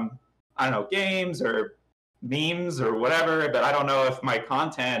I don't know, games or memes or whatever, but I don't know if my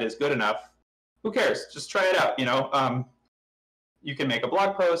content is good enough. Who cares? Just try it out. You can make a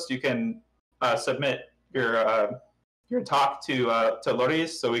blog post. You can submit your talk to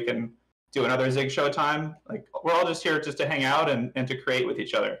Loris, so we can do another Zig Showtime. Like, we're all just here just to hang out and to create with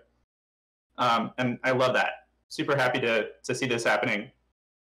each other. And I love that. Super happy to see this happening.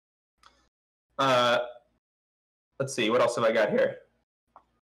 Let's see, what else have I got here?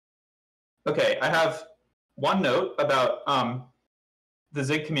 Okay, I have one note about the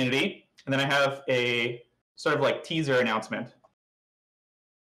Zig community, and then I have a sort of like teaser announcement.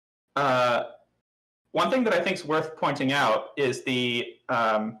 One thing that I think is worth pointing out is the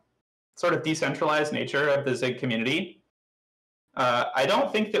sort of decentralized nature of the Zig community. I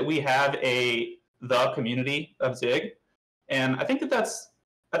don't think that we have the community of Zig, and I think that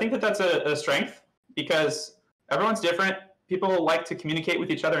that's a strength, because everyone's different. People like to communicate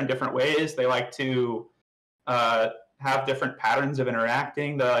with each other in different ways. They like to have different patterns of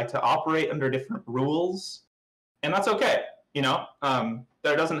interacting. They like to operate under different rules, and that's okay.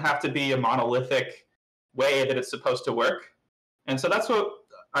 There doesn't have to be a monolithic way that it's supposed to work. And so that's what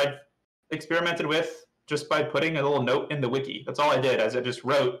I've experimented with just by putting a little note in the wiki. That's all I did, as I just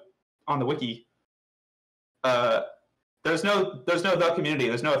wrote on the wiki. There's no the community.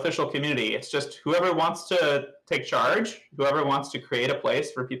 There's no official community. It's just whoever wants to take charge, whoever wants to create a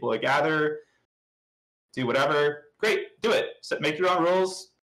place for people to gather, do whatever. Great, do it. So make your own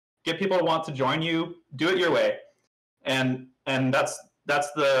rules. Get people to want to join you. Do it your way. And that's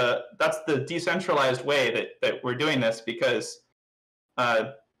the decentralized way that we're doing this, because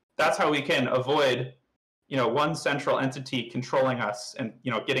that's how we can avoid one central entity controlling us and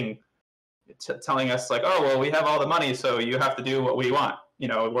telling us like, oh, well, we have all the money, so you have to do what we want.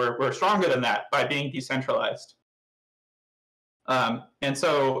 We're stronger than that by being decentralized. And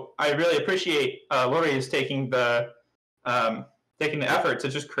so I really appreciate Loris taking the effort to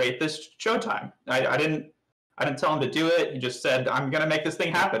just create this Showtime. I didn't tell him to do it. He just said, I'm going to make this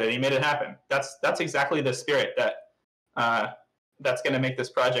thing happen, and he made it happen. That's exactly the spirit that's going to make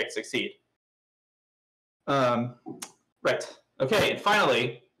this project succeed. Right. Okay. And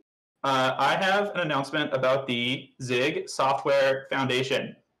finally, I have an announcement about the Zig Software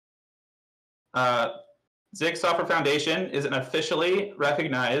Foundation. Zig Software Foundation is an officially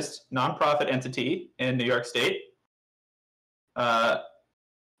recognized nonprofit entity in New York State.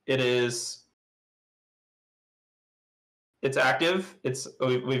 It's active.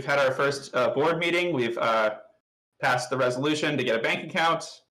 We've had our first board meeting. We've passed the resolution to get a bank account.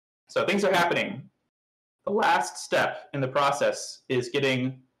 So things are happening. The last step in the process is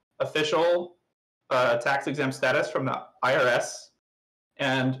getting official tax-exempt status from the IRS.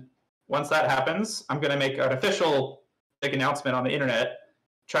 And once that happens, I'm going to make an official big announcement on the internet,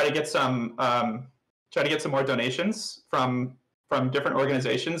 try to get some more donations from different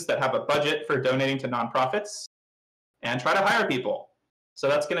organizations that have a budget for donating to nonprofits, and try to hire people. So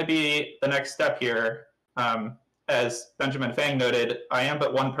that's going to be the next step here. As Benjamin Feng noted, I am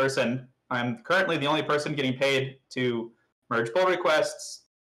but one person. I'm currently the only person getting paid to merge pull requests,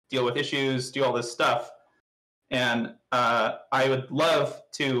 deal with issues, do all this stuff. And I would love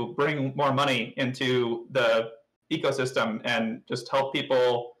to bring more money into the ecosystem and just help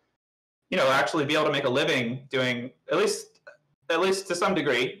people, actually be able to make a living doing, at least to some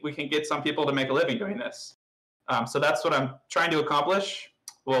degree, we can get some people to make a living doing this. So that's what I'm trying to accomplish.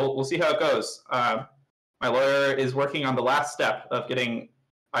 We'll see how it goes. My lawyer is working on the last step of getting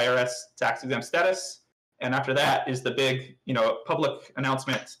IRS tax exempt status, and after that is the big, public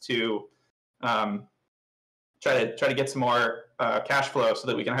announcement to try to get some more cash flow so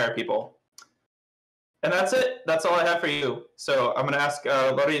that we can hire people. And that's it. That's all I have for you. So I'm going to ask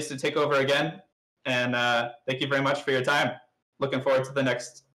Loris to take over again, and thank you very much for your time. Looking forward to the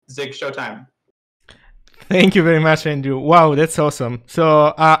next Zig Showtime. Thank you very much, Andrew. Wow, that's awesome.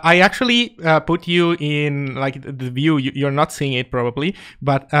 So I actually put you in like the view. You're not seeing it probably,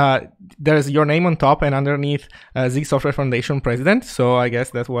 but there's your name on top and underneath Zig Software Foundation President. So I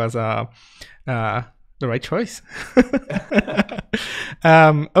guess that was the right choice.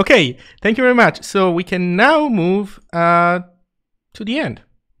 Okay, thank you very much. So we can now move to the end.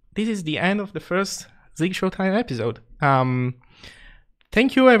 This is the end of the first Zig Showtime episode.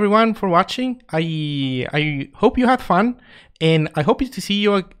 Thank you everyone for watching. I hope you had fun, and I hope to see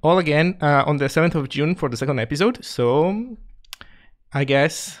you all again on the 7th of June for the second episode. So I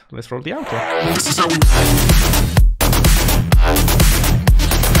guess let's roll the outro. This is how we